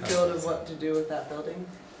 Eugene Field and what to do with that building?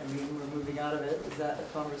 I mean, we're moving out of it. Is that a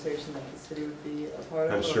conversation that the city would be a part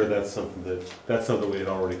of? I'm sure that's something we had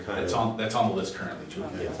already kind of. That's on the list currently, too.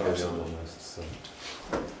 Yeah, it's already on the list, so.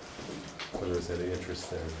 Whether there's any interest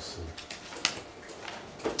there, so.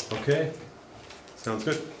 Okay, sounds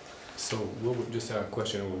good. So we'll just have a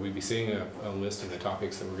question, will we be seeing a list of the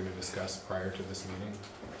topics that we're going to discuss prior to this meeting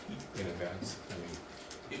in advance? I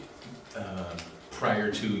mean,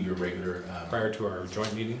 prior to your regular, Prior to our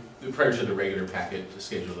joint meeting? prior to the regular packet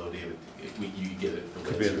schedule though, David, you get it.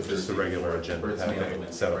 Could be just the regular agenda Or it's packet. mailed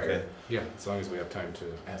Is that prior. okay? Yeah, as long as we have time to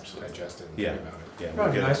Absolutely. digest it and Yeah. think about it. Yeah,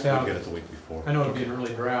 Probably we'll nice to we'll have- get it the week before. I know it'll be an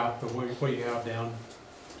early draft, but what you have down,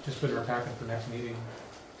 just put in our packet for next meeting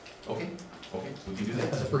Okay, we can do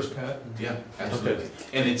that. as a first cut. Yeah, absolutely.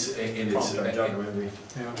 And it's, Yeah.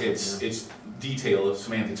 it's detail of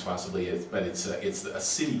semantics possibly, but it's a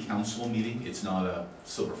city council meeting, it's not a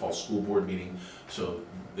Silver Falls School Board meeting, so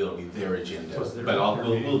it'll be their agenda. So it's their- But their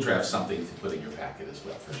we'll meeting. draft something to put in your packet as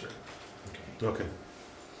well, for sure. Okay.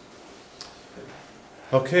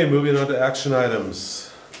 Okay, moving on to action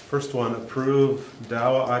items. First one, approve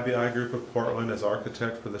Dowa IBI Group of Portland as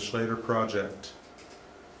architect for the Schlater project.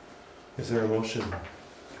 Is there a motion?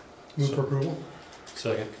 Move for approval?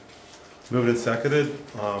 Second. Moved and seconded,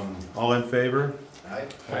 all in favor? Aye.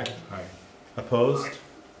 Aye. Opposed?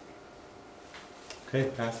 Okay,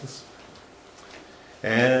 passes.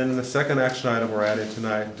 And the second action item we're adding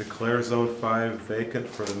tonight, declare Zone 5 vacant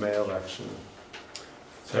for the May election.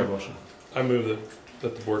 Is there a motion? I move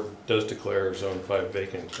that the board does declare Zone 5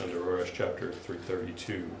 vacant under ORS Chapter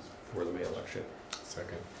 332 for the May election.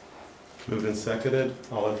 Second. Moved and seconded,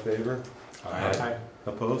 all in favor? Aye.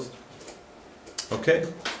 Opposed? Okay,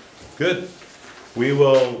 good. We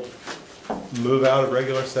will move out of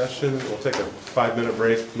regular session. We'll take a 5-minute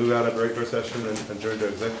break, move out of regular session and adjourn to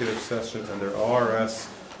executive session under ORS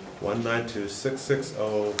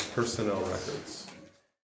 192660 personnel records.